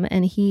of him,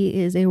 and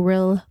he is a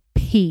real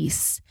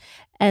piece.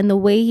 And the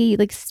way he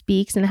like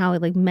speaks and how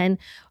like men,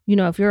 you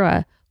know, if you're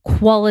a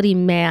quality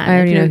man, I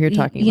already know who you're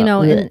talking about. You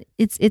know, and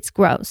it's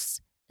gross.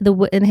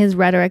 And his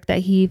rhetoric that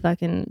he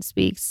fucking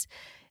speaks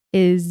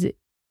is,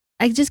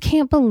 I just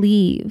can't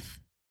believe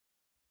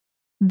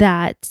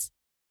that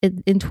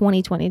in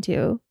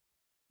 2022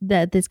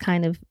 that this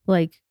kind of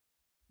like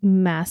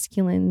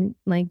masculine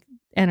like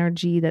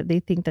energy that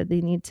they think that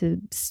they need to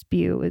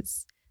spew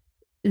is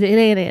it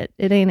ain't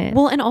it.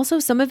 Well, and also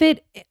some of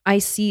it, I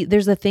see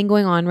there's a thing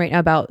going on right now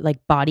about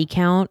like body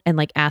count and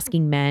like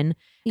asking men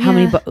how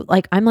many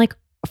like I'm like,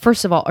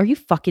 first of all, are you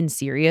fucking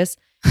serious?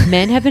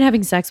 Men have been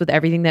having sex with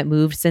everything that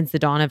moved since the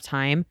dawn of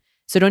time,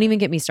 so don't even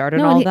get me started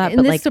on all that. And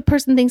but this like the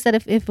person thinks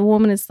that if a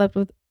woman has slept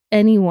with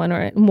anyone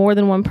or more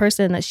than one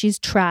person, that she's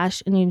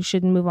trash and you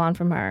shouldn't move on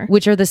from her.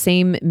 Which are the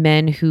same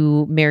men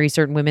who marry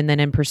certain women then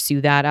and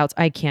pursue that out.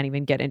 I can't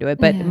even get into it.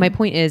 But my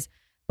point is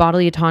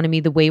bodily autonomy,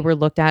 the way we're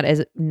looked at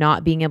as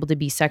not being able to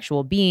be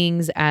sexual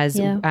beings, as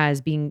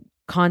being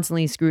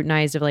constantly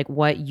scrutinized of like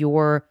what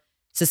your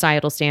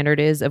societal standard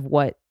is of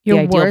what your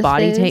the ideal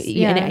body type.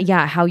 And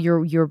how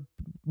your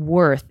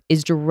worth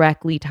is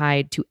directly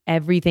tied to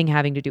everything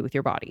having to do with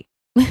your body.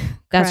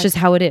 That's just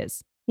how it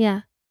is.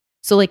 Yeah.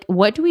 So like,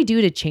 what do we do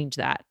to change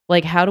that?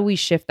 Like, how do we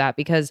shift that?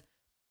 Because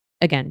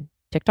again,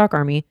 TikTok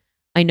army,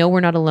 I know we're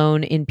not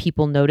alone in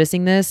people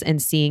noticing this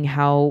and seeing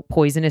how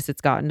poisonous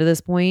it's gotten to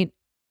this point,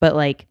 but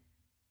like,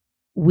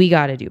 we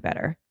got to do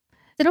better.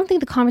 I don't think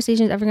the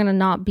conversation is ever going to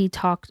not be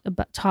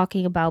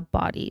talking about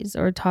bodies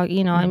or talk,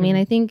 you know, I mean,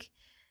 I think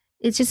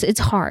it's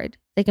hard.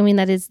 Like, I mean,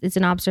 it's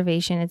an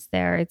observation. It's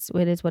there. It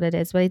is what it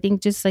is. But I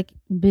think just like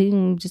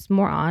being just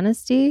more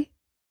honesty.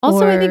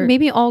 Also, I think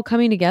maybe all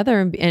coming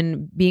together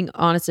and being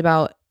honest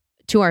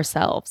to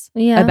ourselves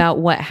about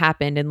what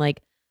happened and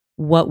like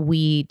what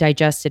we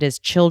digested as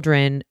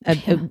children,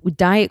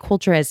 diet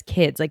culture as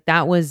kids, like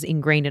that was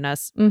ingrained in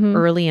us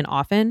early and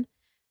often.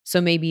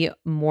 So maybe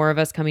more of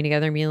us coming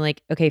together and being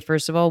like, okay,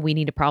 first of all, we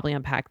need to probably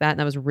unpack that. And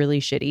that was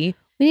really shitty.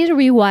 We need to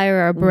rewire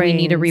our brains. We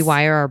need to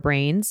rewire our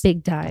brains.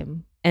 Big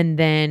time. And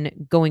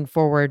then going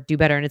forward, do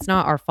better. And it's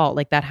not our fault.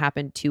 Like that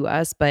happened to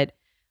us, but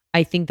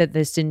I think that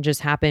this didn't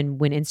just happen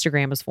when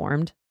Instagram was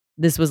formed.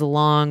 This was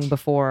long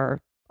before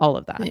all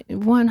of that.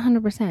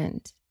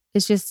 100%.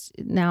 It's just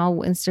now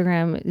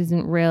Instagram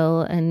isn't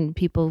real and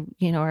people,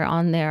 you know, are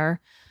on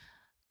there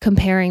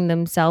comparing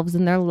themselves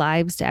and their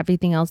lives to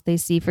everything else they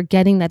see,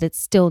 forgetting that it's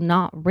still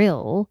not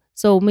real.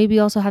 So maybe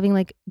also having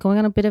like going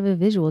on a bit of a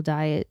visual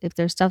diet. If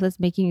there's stuff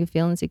that's making you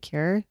feel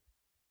insecure,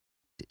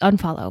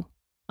 unfollow.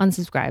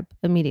 unsubscribe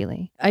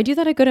immediately. I do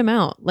that a good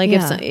amount. Like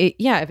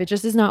Yeah. if it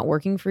just is not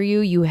working for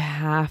you, you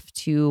have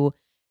to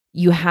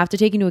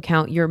take into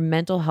account your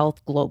mental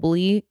health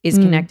globally is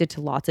connected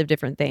to lots of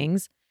different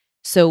things.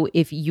 So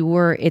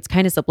it's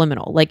kind of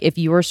subliminal. Like if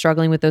you are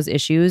struggling with those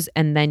issues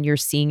and then you're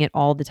seeing it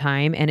all the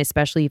time, and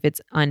especially if it's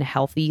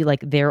unhealthy,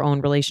 like their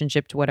own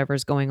relationship to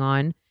whatever's going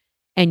on,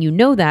 and you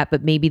know that,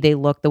 but maybe they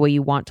look the way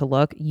you want to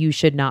look, you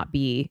should not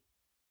be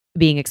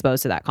being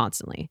exposed to that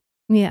constantly.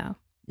 Yeah.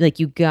 Like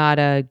you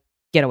gotta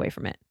get away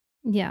from it.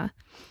 Yeah.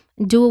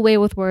 Do away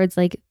with words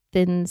like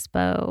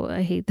thinspo.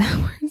 I hate that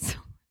word so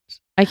much.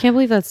 I can't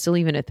believe that's still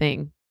even a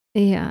thing.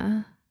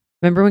 Yeah.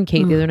 Remember when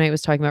Kate the Ugh. other night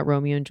was talking about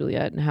Romeo and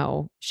Juliet and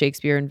how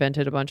Shakespeare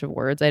invented a bunch of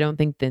words? I don't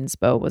think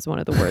thinspo was one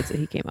of the words that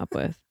he came up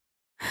with.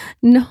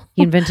 No.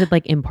 He invented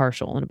like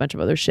impartial and a bunch of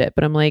other shit.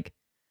 But I'm like,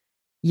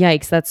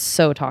 yikes, that's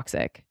so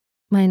toxic.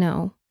 I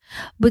know.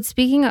 But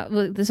speaking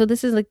of, so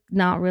this is like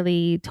not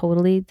really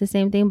totally the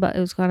same thing, but it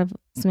was kind of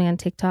something on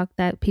TikTok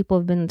that people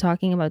have been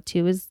talking about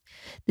too, is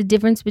the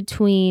difference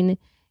between,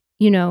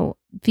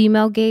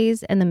 female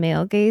gaze and the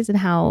male gaze, and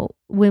how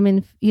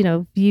women,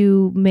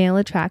 view male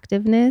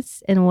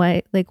attractiveness and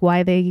why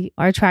they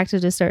are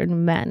attracted to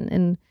certain men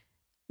and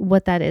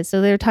what that is.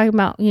 So they're talking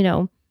about,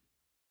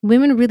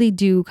 women really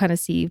do kind of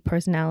see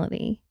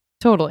personality.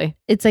 Totally.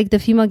 It's like the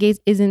female gaze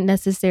isn't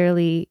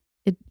necessarily,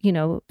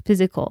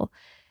 physical.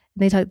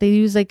 They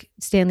use like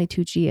Stanley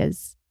Tucci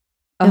as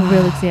a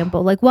real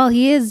example. Like while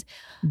he is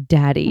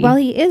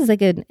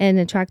like an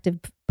attractive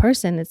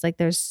person, it's like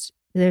there's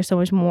so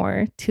much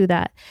more to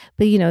that.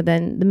 But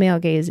then the male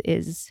gaze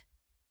is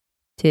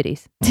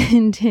titties.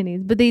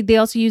 titties. But they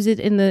also use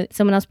it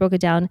someone else broke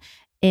it down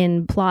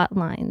in plot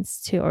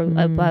lines too, or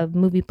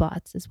movie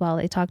plots as well.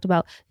 They talked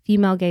about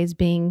female gaze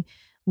being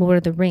Lord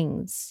of the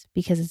Rings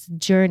because it's a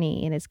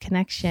journey and it's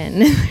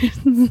connection.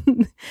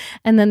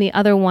 And then the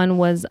other one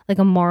was like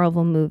a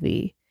Marvel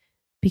movie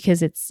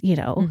because it's,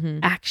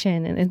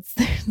 action and it's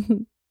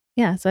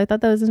yeah. So I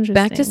thought that was interesting.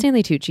 Back to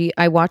Stanley Tucci.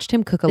 I watched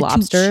him cook a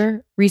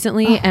lobster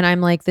recently and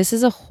I'm like, this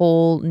is a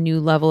whole new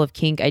level of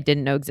kink I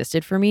didn't know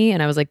existed for me.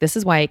 And I was like, this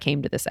is why I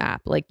came to this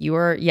app. Like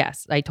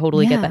yes, I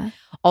totally get that.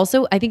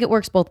 Also, I think it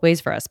works both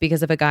ways for us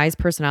because if a guy's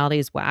personality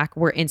is whack,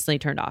 we're instantly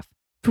turned off.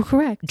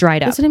 Correct.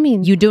 Dried up. That's what I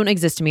mean. You don't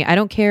exist to me. I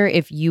don't care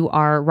if you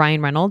are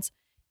Ryan Reynolds.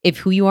 If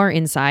who you are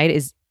inside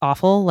is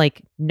awful,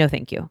 like, no,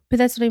 thank you. But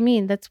that's what I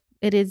mean.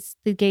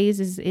 The gaze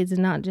is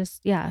not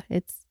just, I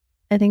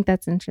think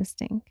that's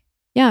interesting.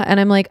 Yeah. And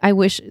I'm like, I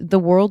wish the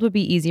world would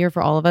be easier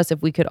for all of us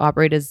if we could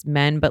operate as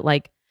men, but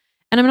like,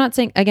 and I'm not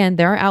saying, again,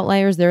 there are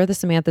outliers, there are the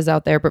Samanthas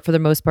out there, but for the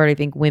most part, I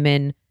think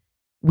women,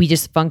 we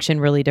just function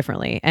really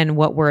differently. And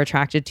what we're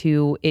attracted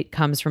to, it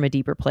comes from a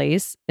deeper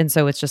place. And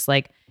so it's just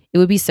like, it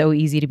would be so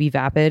easy to be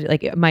vapid.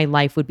 Like my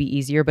life would be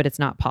easier, but it's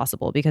not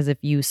possible because if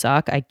you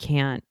suck, I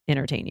can't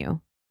entertain you.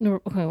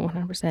 Okay,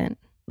 100%.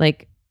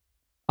 Like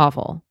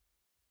awful.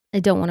 I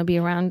don't want to be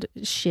around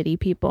shitty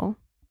people.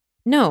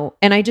 No.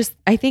 And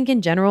I think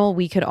in general,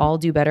 we could all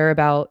do better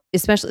about,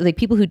 especially like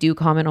people who do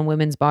comment on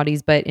women's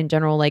bodies, but in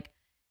general, like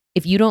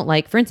if you don't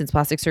like, for instance,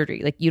 plastic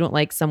surgery, like you don't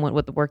like someone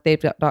with the work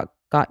they've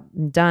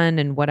got done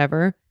and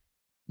whatever,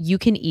 you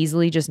can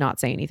easily just not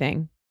say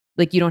anything.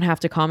 Like you don't have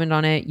to comment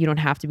on it. You don't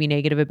have to be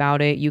negative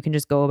about it. You can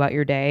just go about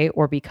your day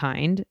or be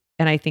kind.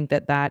 And I think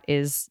that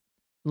is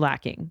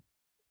lacking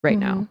right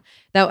now.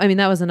 That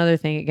was another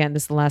thing. Again,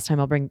 this is the last time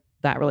I'll bring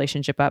that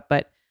relationship up.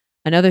 But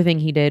another thing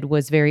he did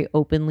was very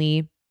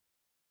openly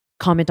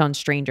comment on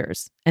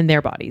strangers and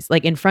their bodies,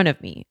 like in front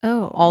of me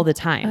all the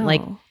time.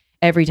 Like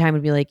every time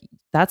would be like,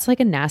 that's like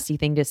a nasty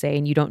thing to say.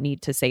 And you don't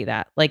need to say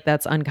that. Like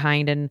that's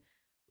unkind. And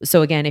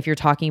so again, if you're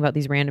talking about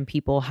these random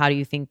people, how do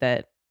you think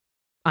that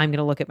I'm going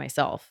to look at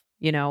myself,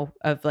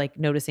 of like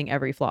noticing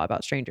every flaw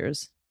about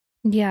strangers?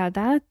 Yeah,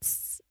 it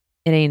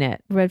ain't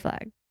it. Red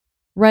flag.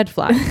 Red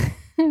flag.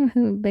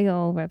 Big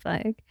old red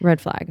flag.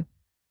 Red flag.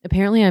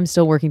 Apparently I'm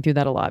still working through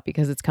that a lot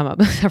because it's come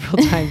up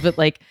several times, but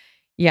like,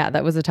 yeah,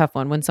 that was a tough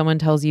one. When someone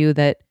tells you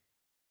that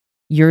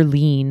you're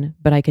lean,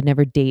 but I could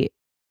never date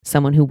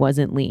someone who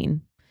wasn't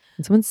lean.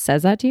 And someone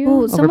says that to you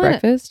over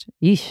breakfast.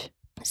 Yeesh.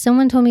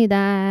 Someone told me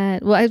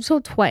that, I was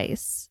told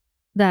twice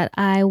that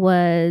I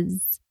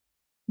was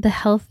the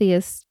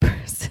healthiest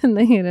person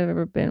they had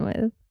ever been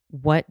with.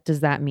 What does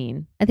that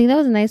mean? I think that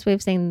was a nice way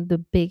of saying the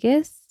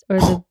biggest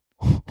or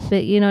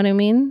but you know what I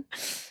mean?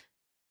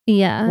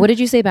 Yeah. What did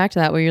you say back to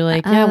that? Where you're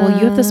like, yeah, well,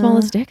 you have the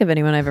smallest dick of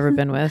anyone I've ever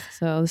been with.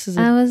 So this is.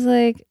 I was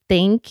like,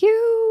 thank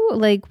you.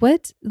 Like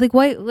what? Like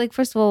why? Like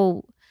first of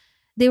all,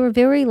 they were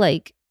very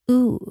like,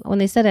 ooh, when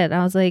they said it.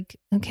 I was like,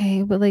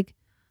 okay, but like,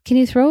 can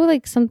you throw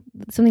like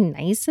something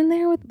nice in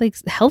there with like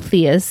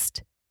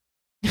healthiest?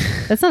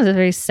 That's not a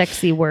very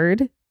sexy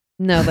word.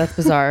 No, that's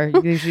bizarre.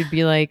 You should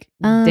be like,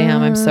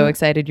 damn, I'm so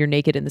excited you're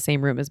naked in the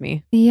same room as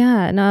me.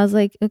 Yeah. And I was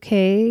like,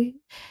 okay.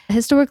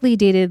 Historically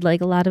dated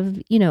like a lot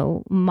of,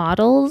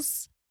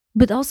 models.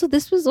 But also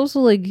this was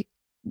also like,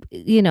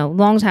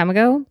 long time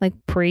ago, like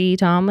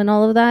pre-Tom and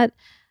all of that.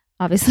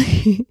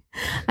 obviously.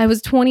 I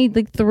was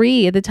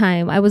 23 at the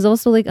time. I was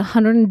also like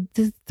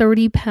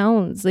 130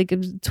 pounds, like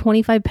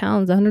 25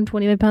 pounds,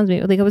 125 pounds.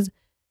 Maybe. Like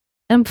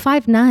I'm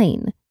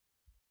 5'9".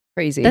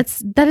 Crazy.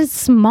 That is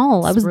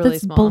small. It's really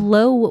that's small.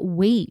 below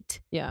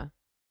weight. Yeah.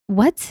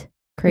 What?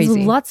 Crazy.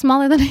 It's a lot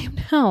smaller than I am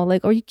now.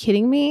 Like, are you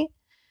kidding me?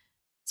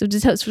 So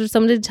just for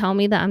someone to tell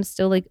me that I'm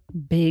still like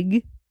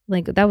big,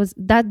 like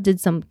that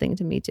did something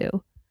to me too.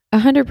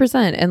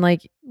 100%. And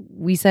like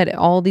we said,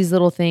 all these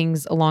little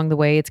things along the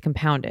way, it's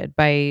compounded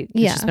by,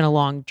 it's just been a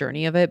long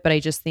journey of it. But I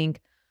just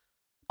think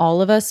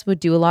all of us would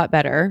do a lot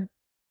better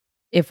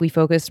if we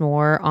focused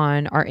more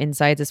on our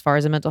insides as far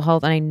as mental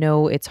health. And I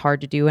know it's hard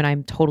to do, and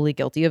I'm totally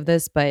guilty of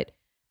this, but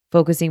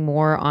focusing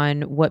more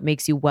on what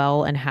makes you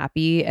well and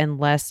happy and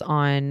less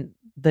on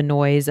the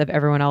noise of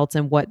everyone else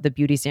and what the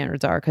beauty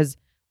standards are. Because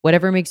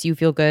whatever makes you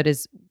feel good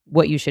is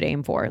what you should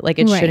aim for. Like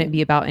it shouldn't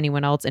be about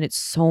anyone else. And it's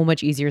so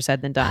much easier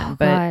said than done.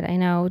 But God, I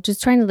know.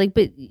 Just trying to like,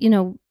 but you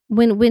know,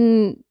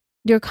 when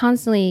you're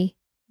constantly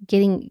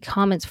getting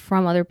comments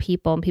from other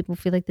people and people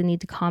feel like they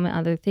need to comment on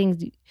other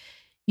things,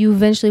 you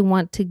eventually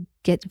want to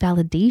get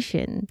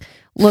validation.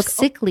 Look,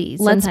 sickly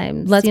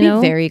sometimes. Let's be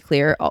very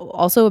clear.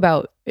 Also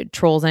about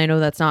trolls, and I know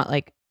that's not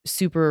like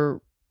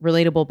super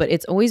relatable, but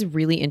it's always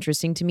really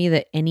interesting to me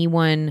that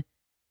anyone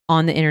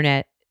on the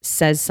internet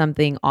says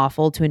something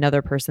awful to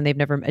another person they've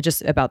never met,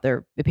 just about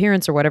their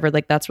appearance or whatever.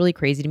 Like that's really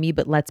crazy to me.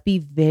 But let's be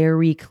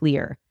very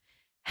clear.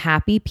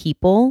 Happy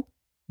people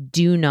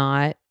do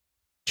not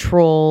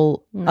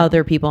troll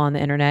other people on the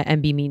internet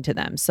and be mean to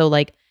them. So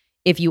like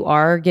if you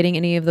are getting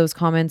any of those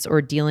comments or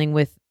dealing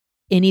with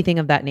anything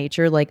of that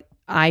nature, like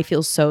I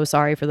feel so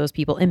sorry for those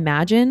people.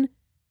 Imagine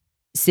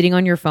sitting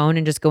on your phone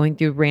and just going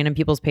through random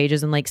people's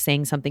pages and like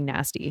saying something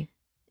nasty.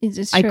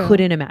 It's I true.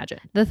 couldn't imagine.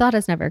 The thought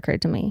has never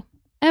occurred to me.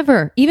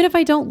 Ever. Even if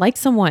I don't like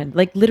someone,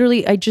 like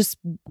literally, I just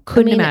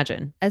couldn't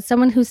imagine. As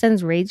someone who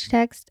sends rage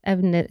text,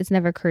 it's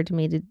never occurred to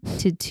me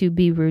to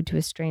be rude to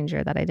a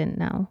stranger that I didn't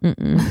know.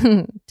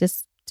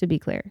 Just to be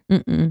clear.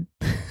 If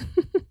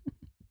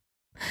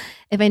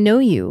I know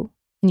you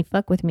and you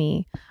fuck with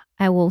me,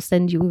 I will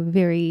send you a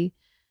very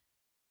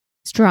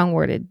strong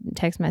worded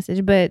text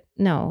message. But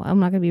no, I'm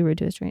not going to be rude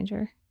to a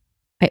stranger.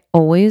 I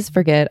always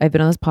forget. I've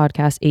been on this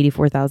podcast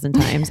 84,000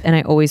 times and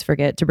I always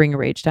forget to bring a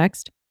rage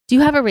text. Do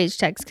you have a rage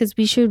text? Because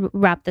we should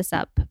wrap this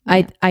up.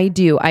 I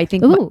do. I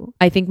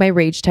think my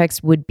rage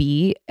text would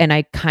be, and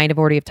I kind of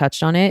already have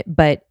touched on it,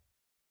 but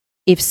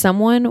if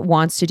someone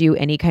wants to do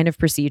any kind of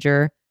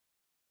procedure,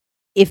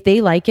 if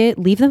they like it,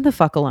 leave them the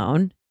fuck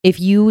alone. If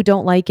you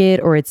don't like it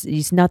or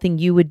it's nothing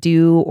you would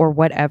do or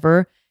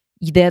whatever,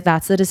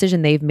 that's the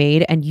decision they've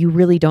made and you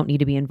really don't need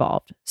to be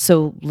involved.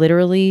 So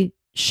literally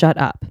shut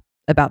up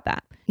about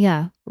that.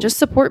 Yeah. Just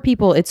support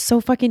people. It's so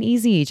fucking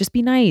easy. Just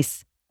be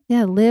nice.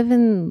 Yeah, live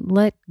and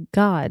let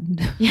God.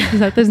 Is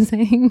that the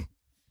saying?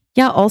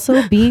 Yeah,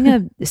 also being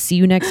a see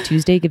you next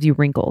Tuesday gives you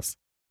wrinkles.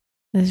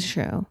 That's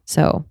true.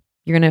 So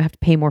you're going to have to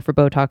pay more for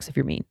Botox if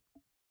you're mean.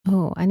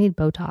 Oh, I need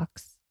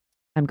Botox.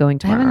 I'm going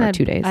tomorrow or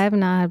 2 days. I have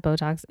not had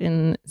Botox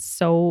in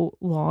so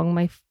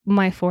long.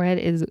 My forehead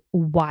is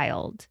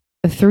wild.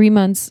 3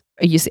 months.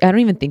 You see, I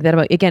don't even think that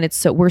about, again,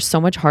 we're so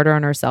much harder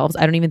on ourselves.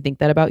 I don't even think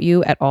that about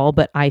you at all,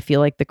 but I feel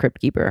like the crypt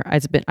keeper.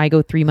 I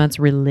go 3 months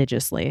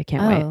religiously. I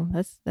can't wait. Oh,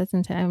 that's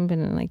intense. I haven't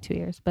been in like 2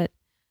 years, but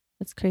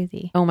that's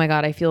crazy. Oh my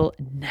God. I feel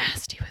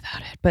nasty without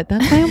it, but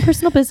that's my own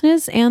personal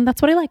business and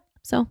that's what I like.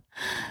 So,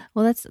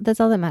 well, that's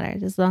all that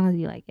matters as long as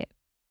you like it.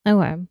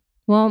 Okay.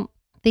 Well,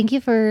 thank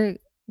you for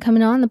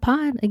coming on the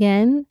pod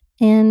again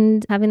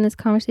and having this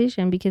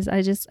conversation because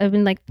I've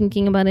been like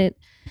thinking about it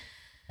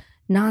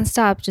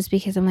nonstop just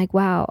because I'm like,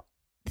 wow,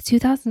 the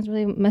 2000s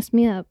really messed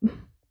me up.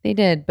 They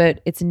did, but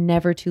it's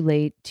never too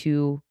late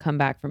to come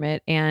back from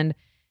it. And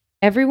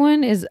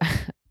everyone is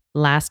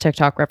last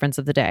TikTok reference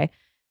of the day.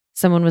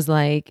 Someone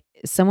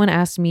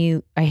asked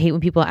me, I hate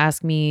when people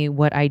ask me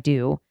what I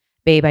do.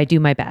 Babe, I do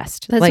my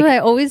best. That's what I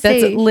always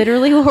say. That's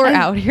literally what we're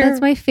out here.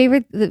 That's my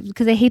favorite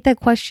because I hate that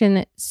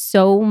question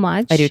so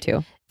much. I do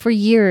too. For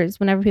years,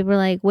 whenever people are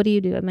like, what do you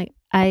do? I'm like,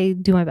 I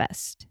do my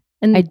best.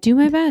 And I do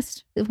my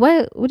best.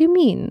 What do you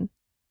mean?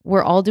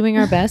 We're all doing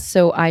our best.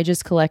 So I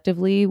just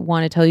collectively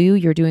want to tell you,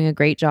 you're doing a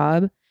great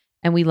job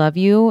and we love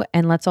you.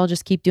 And let's all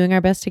just keep doing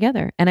our best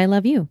together. And I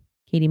love you,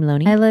 Katie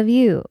Maloney. I love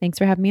you. Thanks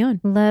for having me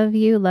on. Love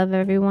you. Love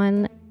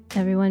everyone.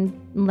 Everyone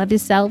love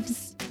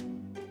yourselves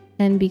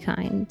and be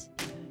kind.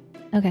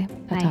 Okay.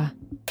 Bye. Ta-ta.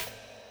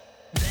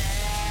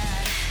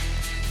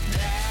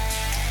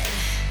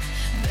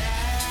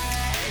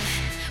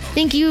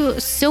 Thank you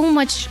so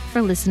much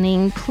for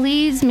listening.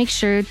 Please make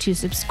sure to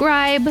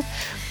subscribe,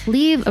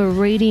 leave a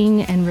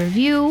rating and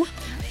review,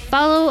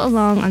 follow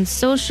along on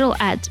social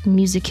at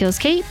Music Kills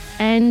Kate,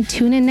 and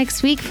tune in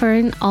next week for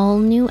an all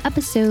new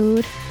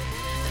episode.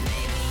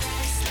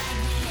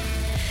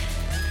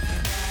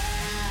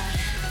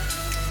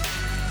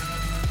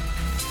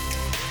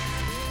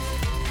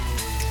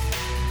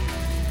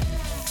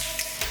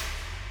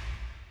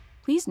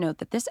 Please Please note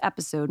that this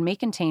episode may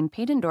contain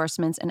paid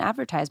endorsements and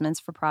advertisements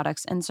for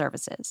products and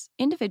services.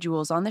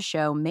 Individuals on the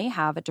show may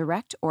have a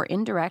direct or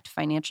indirect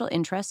financial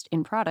interest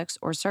in products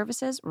or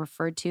services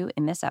referred to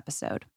in this episode.